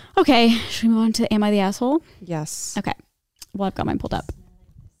 Okay. Should we move on to Am I the Asshole? Yes. Okay. Well, I've got mine pulled up.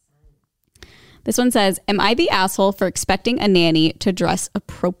 This one says, am I the asshole for expecting a nanny to dress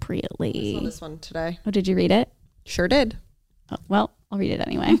appropriately? I saw this one today. Oh, did you read it? Sure did. Oh, well, I'll read it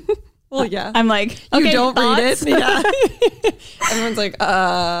anyway. Well, yeah. I'm like, okay, you don't thoughts? read it? Yeah. Everyone's like,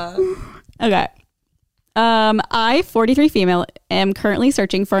 Okay. I, 43 female, am currently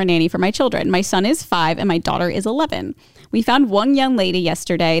searching for a nanny for my children. My son is 5 and my daughter is 11. We found one young lady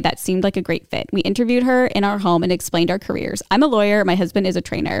yesterday that seemed like a great fit. We interviewed her in our home and explained our careers. I'm a lawyer. My husband is a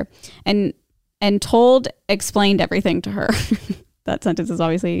trainer. Explained everything to her. That sentence is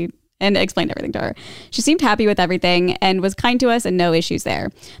obviously, and explained everything to her. She seemed happy with everything and was kind to us and no issues there.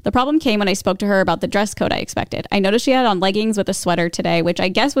 The problem came when I spoke to her about the dress code I expected. I noticed she had on leggings with a sweater today, which I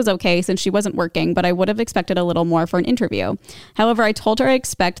guess was okay since she wasn't working, but I would have expected a little more for an interview. However, I told her I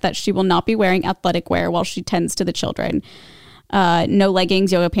expect that she will not be wearing athletic wear while she tends to the children. No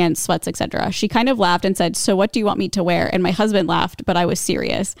leggings, yoga pants, sweats, etc. She kind of laughed and said, so what do you want me to wear? And my husband laughed, but I was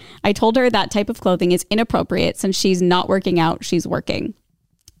serious. I told her that type of clothing is inappropriate since she's not working out, she's working.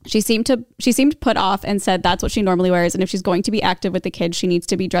 She seemed put off and said that's what she normally wears. And if she's going to be active with the kids, she needs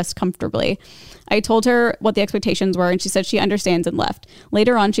to be dressed comfortably. I told her what the expectations were and she said she understands and left.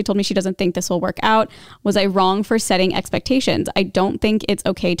 Later on, she told me she doesn't think this will work out. Was I wrong for setting expectations? I don't think it's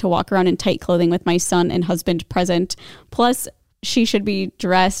okay to walk around in tight clothing with my son and husband present. Plus, she should be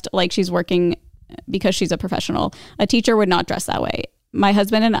dressed like she's working because she's a professional. A teacher would not dress that way. My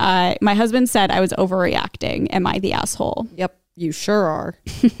husband said I was overreacting. Am I the asshole? Yep, you sure are.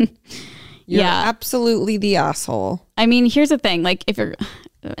 You're absolutely the asshole. I mean, here's the thing. Like,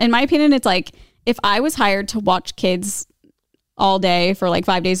 in my opinion, it's like, if I was hired to watch kids all day for like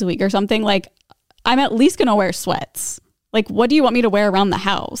 5 days a week or something, like, I'm at least going to wear sweats. Like, what do you want me to wear around the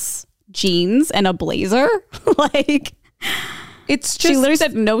house? Jeans and a blazer? Like... It's just, she literally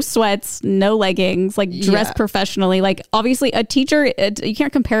said no sweats, no leggings, like dress professionally. Like obviously a teacher, you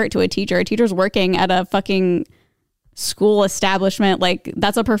can't compare it to a teacher. A teacher's working at a fucking school establishment. Like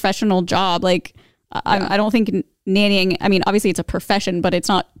that's a professional job. Like I don't think nannying, I mean, obviously it's a profession, but it's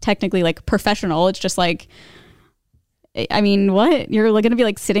not technically like professional. It's just like, I mean, what? You're going to be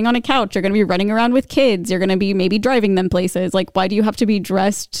like sitting on a couch. You're going to be running around with kids. You're going to be maybe driving them places. Like, why do you have to be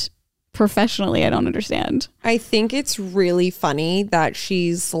dressed professionally? I don't understand. I think it's really funny that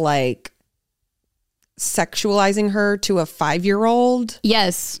she's like sexualizing her to a 5-year-old.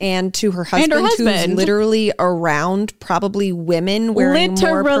 Yes. And to her husband, who's literally around probably women wearing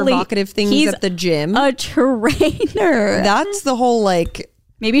more provocative things at the gym. A trainer. That's the whole like...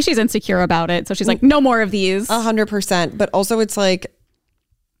 Maybe she's insecure about it. So she's like, no more of these. 100%. But also it's like,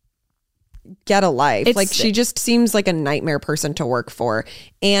 get a life. Like she just seems like a nightmare person to work for.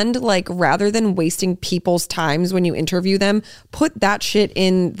 And like, rather than wasting people's times when you interview them, put that shit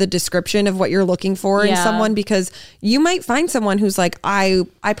in the description of what you're looking for in someone, because you might find someone who's like, I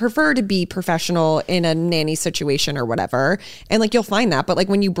prefer to be professional in a nanny situation or whatever. And like, you'll find that. But like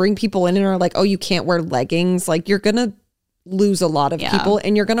when you bring people in and are like, oh, you can't wear leggings, like you're going to lose a lot of people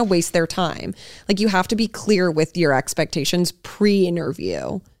and you're going to waste their time. Like you have to be clear with your expectations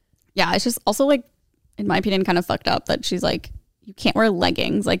pre-interview. Yeah, it's just also like, in my opinion, kind of fucked up that she's like, you can't wear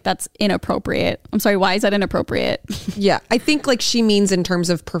leggings. Like that's inappropriate. I'm sorry, why is that inappropriate? Yeah, I think like she means in terms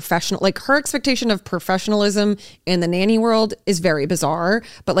of professional, like her expectation of professionalism in the nanny world is very bizarre,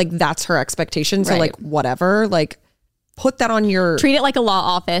 but like that's her expectation. So like whatever, like put that on your... Treat it like a law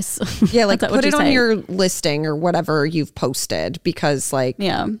office. Yeah, like put it on your listing or whatever you've posted, because like,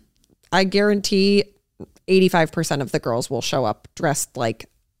 I guarantee 85% of the girls will show up dressed like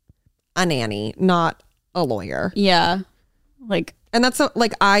a nanny, not a lawyer. Yeah. Like, and that's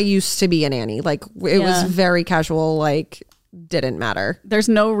like, I used to be a nanny. Like it was very casual, like didn't matter. There's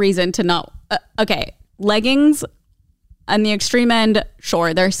no reason to not. Okay. Leggings on the extreme end,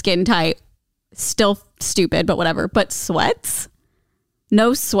 sure, they're skin tight, still stupid, but whatever. But sweats?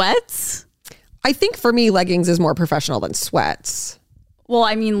 No sweats? I think for me, leggings is more professional than sweats. Well,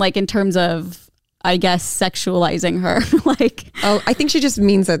 I mean, like in terms of, I guess, sexualizing her. Like, oh, I think she just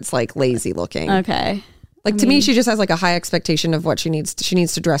means it's like lazy looking. Okay. Like to me, she just has like a high expectation of what she needs. She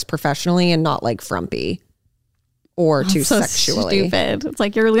needs to dress professionally and not like frumpy or too so sexually. Stupid. It's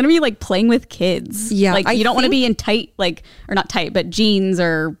like you're going to be like playing with kids. Yeah. Like you don't want to be in tight, like, or not tight, but jeans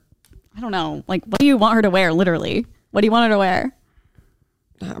or I don't know. Like, what do you want her to wear? Literally. What do you want her to wear?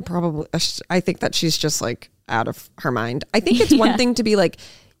 Probably. I think that she's just like out of her mind. I think it's one thing to be like,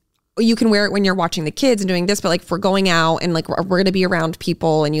 you can wear it when you're watching the kids and doing this, but like if we're going out and like we're going to be around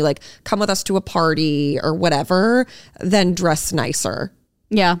people and you like come with us to a party or whatever, then dress nicer.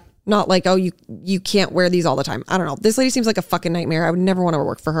 Yeah. Not like, oh, you can't wear these all the time. I don't know. This lady seems like a fucking nightmare. I would never want to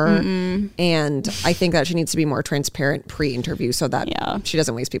work for her. And I think that she needs to be more transparent pre-interview so that she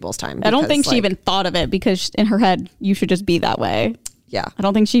doesn't waste people's time. I don't think she even thought of it, because in her head, you should just be that way. Yeah. I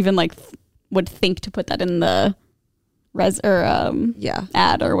don't think she even like would think to put that in the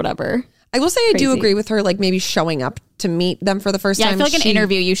ad or whatever. I will say I do agree with her, like maybe showing up to meet them for the first time. Yeah, I feel like an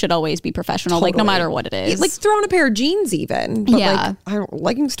interview, you should always be professional, like no matter what it is. Like throw on a pair of jeans even. But like, I don't,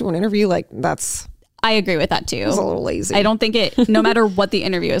 leggings to an interview, like that's... I agree with that too. It's a little lazy. I don't think it, no matter what the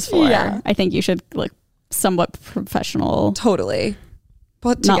interview is for, I think you should look somewhat professional. Totally.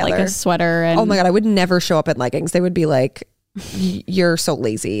 Put together. Not like a sweater. And, oh my God, I would never show up in leggings. They would be like, you're so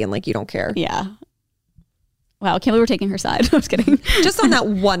lazy and like you don't care. Yeah. Wow, I can't believe we're taking her side. I'm just kidding. Just on that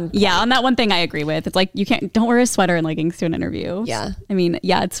one point. Yeah, on that one thing I agree with. It's like, don't wear a sweater and leggings to an interview. Yeah. I mean,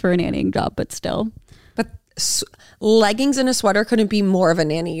 yeah, it's for a nannying job, but still. But leggings and a sweater couldn't be more of a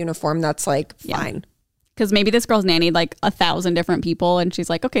nanny uniform. That's like fine. Because maybe this girl's nannied like 1,000 different people and she's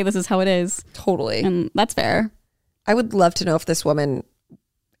like, okay, this is how it is. Totally. And that's fair. I would love to know if this woman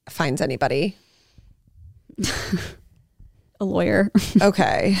finds anybody. A lawyer.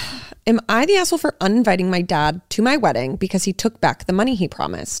 Okay. Am I the asshole for uninviting my dad to my wedding because he took back the money he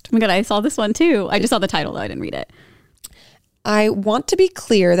promised? Oh my God, I saw this one too. I just saw the title though. I didn't read it. I want to be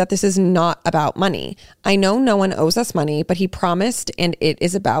clear that this is not about money. I know no one owes us money, but he promised and it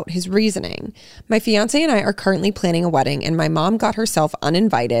is about his reasoning. My fiance and I are currently planning a wedding and my mom got herself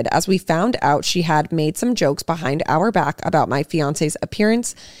uninvited as we found out she had made some jokes behind our back about my fiance's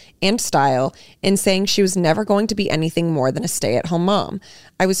appearance and style and saying she was never going to be anything more than a stay-at-home mom.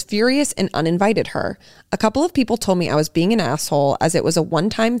 I was furious and uninvited her. A couple of people told me I was being an asshole as it was a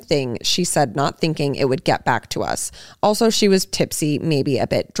one-time thing, she said, not thinking it would get back to us. Also, she was tipsy, maybe a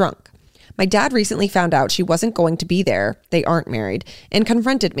bit drunk. My dad recently found out she wasn't going to be there, they aren't married, and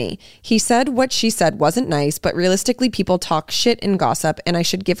confronted me. He said what she said wasn't nice, but realistically people talk shit and gossip, and I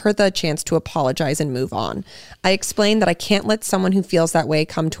should give her the chance to apologize and move on. I explained that I can't let someone who feels that way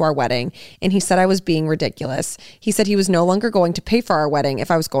come to our wedding, and he said I was being ridiculous. He said he was no longer going to pay for our wedding if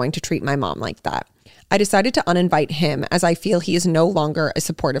I was going to treat my mom like that. I decided to uninvite him as I feel he is no longer a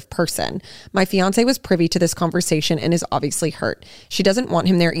supportive person. My fiance was privy to this conversation and is obviously hurt. She doesn't want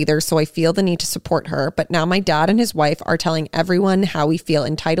him there either, so I feel the need to support her. But now my dad and his wife are telling everyone how we feel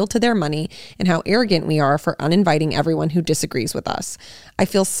entitled to their money and how arrogant we are for uninviting everyone who disagrees with us. I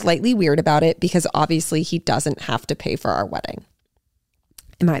feel slightly weird about it because obviously he doesn't have to pay for our wedding.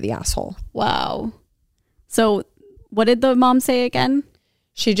 Am I the asshole? Wow. So what did the mom say again?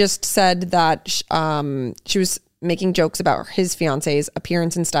 She just said that she was making jokes about his fiance's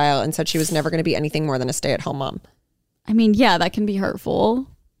appearance and style and said she was never going to be anything more than a stay-at-home mom. I mean, yeah, that can be hurtful.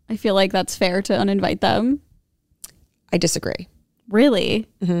 I feel like that's fair to uninvite them. I disagree. Really?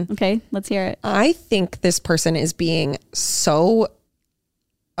 Mm-hmm. Okay, let's hear it. I think this person is being so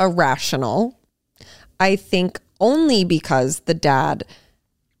irrational. I think only because the dad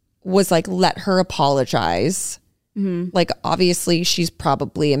was like, let her apologize. Mm-hmm. Like, obviously she's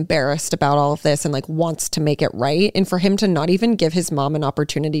probably embarrassed about all of this and like wants to make it right. And for him to not even give his mom an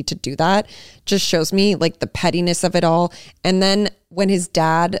opportunity to do that just shows me like the pettiness of it all. And then when his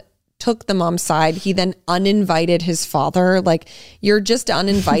dad took the mom's side, he then uninvited his father. Like, you're just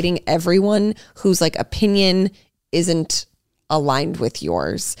uninviting everyone whose like opinion isn't aligned with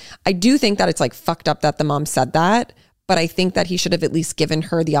yours. I do think that it's like fucked up that the mom said that, but I think that he should have at least given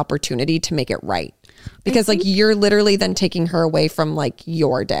her the opportunity to make it right. Because like you're literally then taking her away from like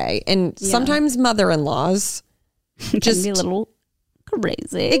your day. And sometimes mother-in-laws just be a little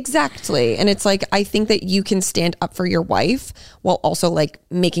crazy. Exactly. And it's like, I think that you can stand up for your wife while also like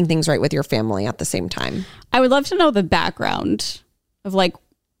making things right with your family at the same time. I would love to know the background of like,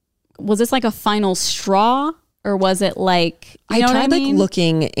 was this like a final straw or was it like, I tried like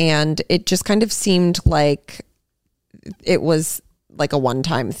looking and it just kind of seemed like it was like a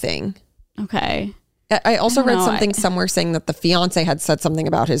one-time thing. Okay. I also read something somewhere saying that the fiance had said something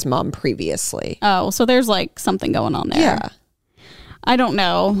about his mom previously. Oh, so there's like something going on there. Yeah. I don't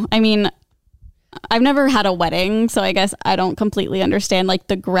know. I mean, I've never had a wedding, so I guess I don't completely understand like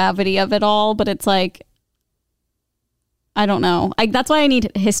the gravity of it all, but it's like, I don't know. That's why I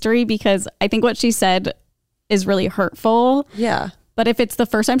need history, because I think what she said is really hurtful. Yeah. But if it's the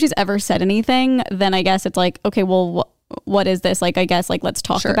first time she's ever said anything, then I guess it's like, okay, well, what is this? Like, I guess, like, let's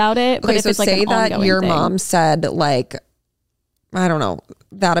talk about it. Okay, but if so it's like say an that your thing, mom said, like, I don't know,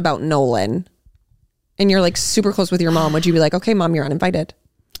 that about Nolan, and you're like super close with your mom, would you be like, okay, mom, you're uninvited?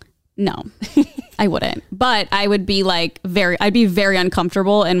 No, I wouldn't. But I would be like I'd be very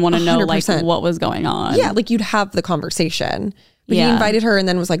uncomfortable and want to know like what was going on. Yeah, like you'd have the conversation. But he invited her and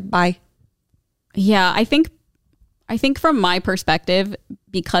then was like, bye. Yeah, I think from my perspective,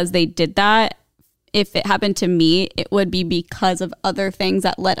 because they did that, if it happened to me, it would be because of other things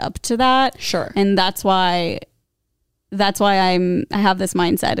that led up to that. Sure. And that's why I have this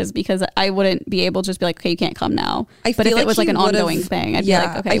mindset, is because I wouldn't be able to just be like, okay, you can't come now. But if it was like an ongoing thing, I'd be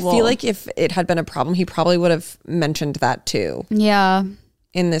like, okay, I feel like if it had been a problem, he probably would have mentioned that too. Yeah.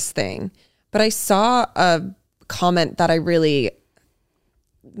 In this thing. But I saw a comment that I really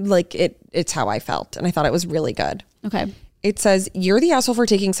like, it's how I felt. And I thought it was really good. Okay. It says, you're the asshole for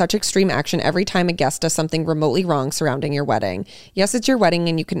taking such extreme action every time a guest does something remotely wrong surrounding your wedding. Yes, it's your wedding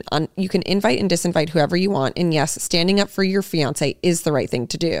and you can invite and disinvite whoever you want. And yes, standing up for your fiance is the right thing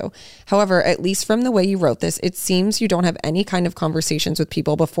to do. However, at least from the way you wrote this, it seems you don't have any kind of conversations with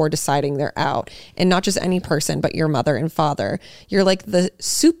people before deciding they're out. And not just any person, but your mother and father. You're like the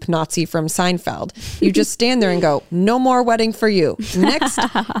soup Nazi from Seinfeld. You just stand there and go, no more wedding for you. Next.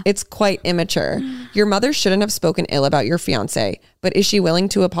 It's quite immature. Your mother shouldn't have spoken ill about your fiance, but is she willing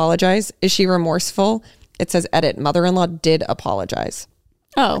to apologize? Is she remorseful? It says, edit, mother-in-law did apologize.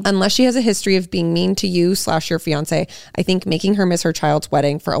 Oh. Unless she has a history of being mean to you / your fiance, I think making her miss her child's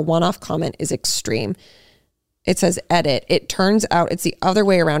wedding for a one-off comment is extreme. It says, edit, it turns out it's the other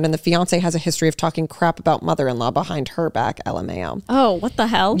way around and the fiance has a history of talking crap about mother-in-law behind her back, LMAO. Oh, what the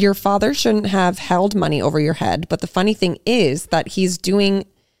hell? Your father shouldn't have held money over your head, but the funny thing is that he's doing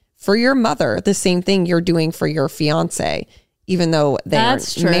for your mother the same thing you're doing for your fiance, even though they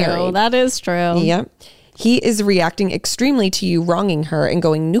aren't married. That is true. Yep. He is reacting extremely to you wronging her and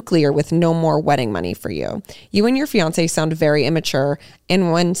going nuclear with no more wedding money for you. You and your fiance sound very immature,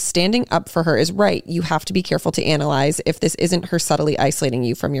 and when standing up for her is right, you have to be careful to analyze if this isn't her subtly isolating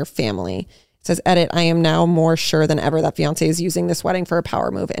you from your family. It says, edit, I am now more sure than ever that fiance is using this wedding for a power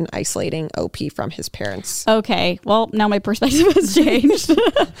move and isolating OP from his parents. Okay. Well, now my perspective has changed.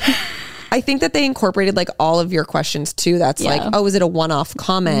 I think that they incorporated like all of your questions too. That's like, oh, is it a one-off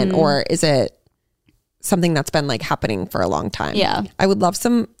comment or is it something that's been like happening for a long time? Yeah. I would love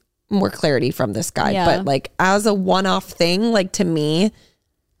some more clarity from this guy, but like as a one-off thing, like to me,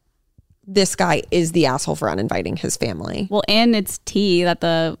 this guy is the asshole for uninviting his family. Well, and it's tea that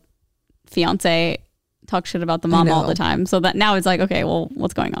the fiance talks shit about the mom all the time. So that now it's like, okay, well,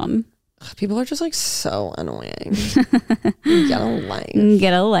 what's going on? People are just like so annoying. Get a life.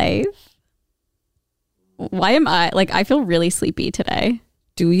 Get a life. Why am I feel really sleepy today.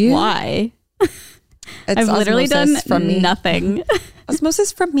 Do you? Why? I've literally done nothing.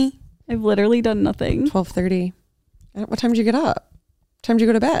 Osmosis from me. I've literally done nothing. 12:30. What time did you get up? What time did you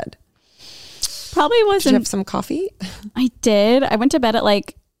go to bed? Probably wasn't. Did you have some coffee? I did. I went to bed at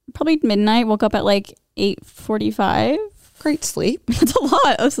like probably midnight. Woke up at like 8:45. Great sleep. That's a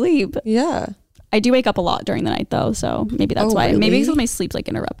lot of sleep. Yeah. I do wake up a lot during the night though, so maybe that's why. Really? Maybe because my sleep's like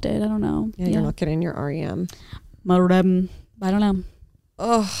interrupted. I don't know. Yeah, you're not getting your REM. I don't know.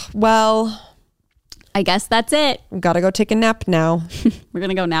 Oh, well. I guess that's it. We've got to go take a nap now. We're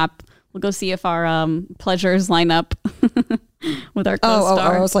going to go nap. We'll go see if our pleasures line up with our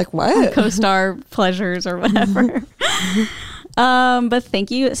co-star. I was like, what? Co-star pleasures or whatever. But thank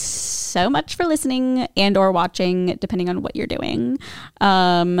you so much for listening and or watching, depending on what you're doing.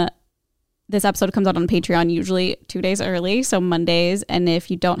 This episode comes out on Patreon usually 2 days early, so Mondays. And if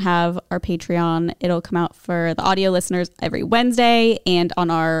you don't have our Patreon, it'll come out for the audio listeners every Wednesday and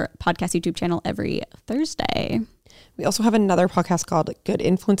on our podcast YouTube channel every Thursday. We also have another podcast called Good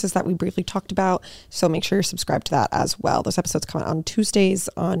Influences that we briefly talked about, so make sure you're subscribed to that as well. Those episodes come out on Tuesdays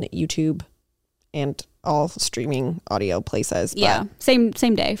on YouTube and all streaming audio places. Yeah, same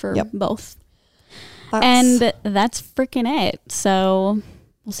day for both. That's freaking it. So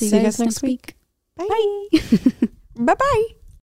we'll see you guys next week. Bye. Bye-bye.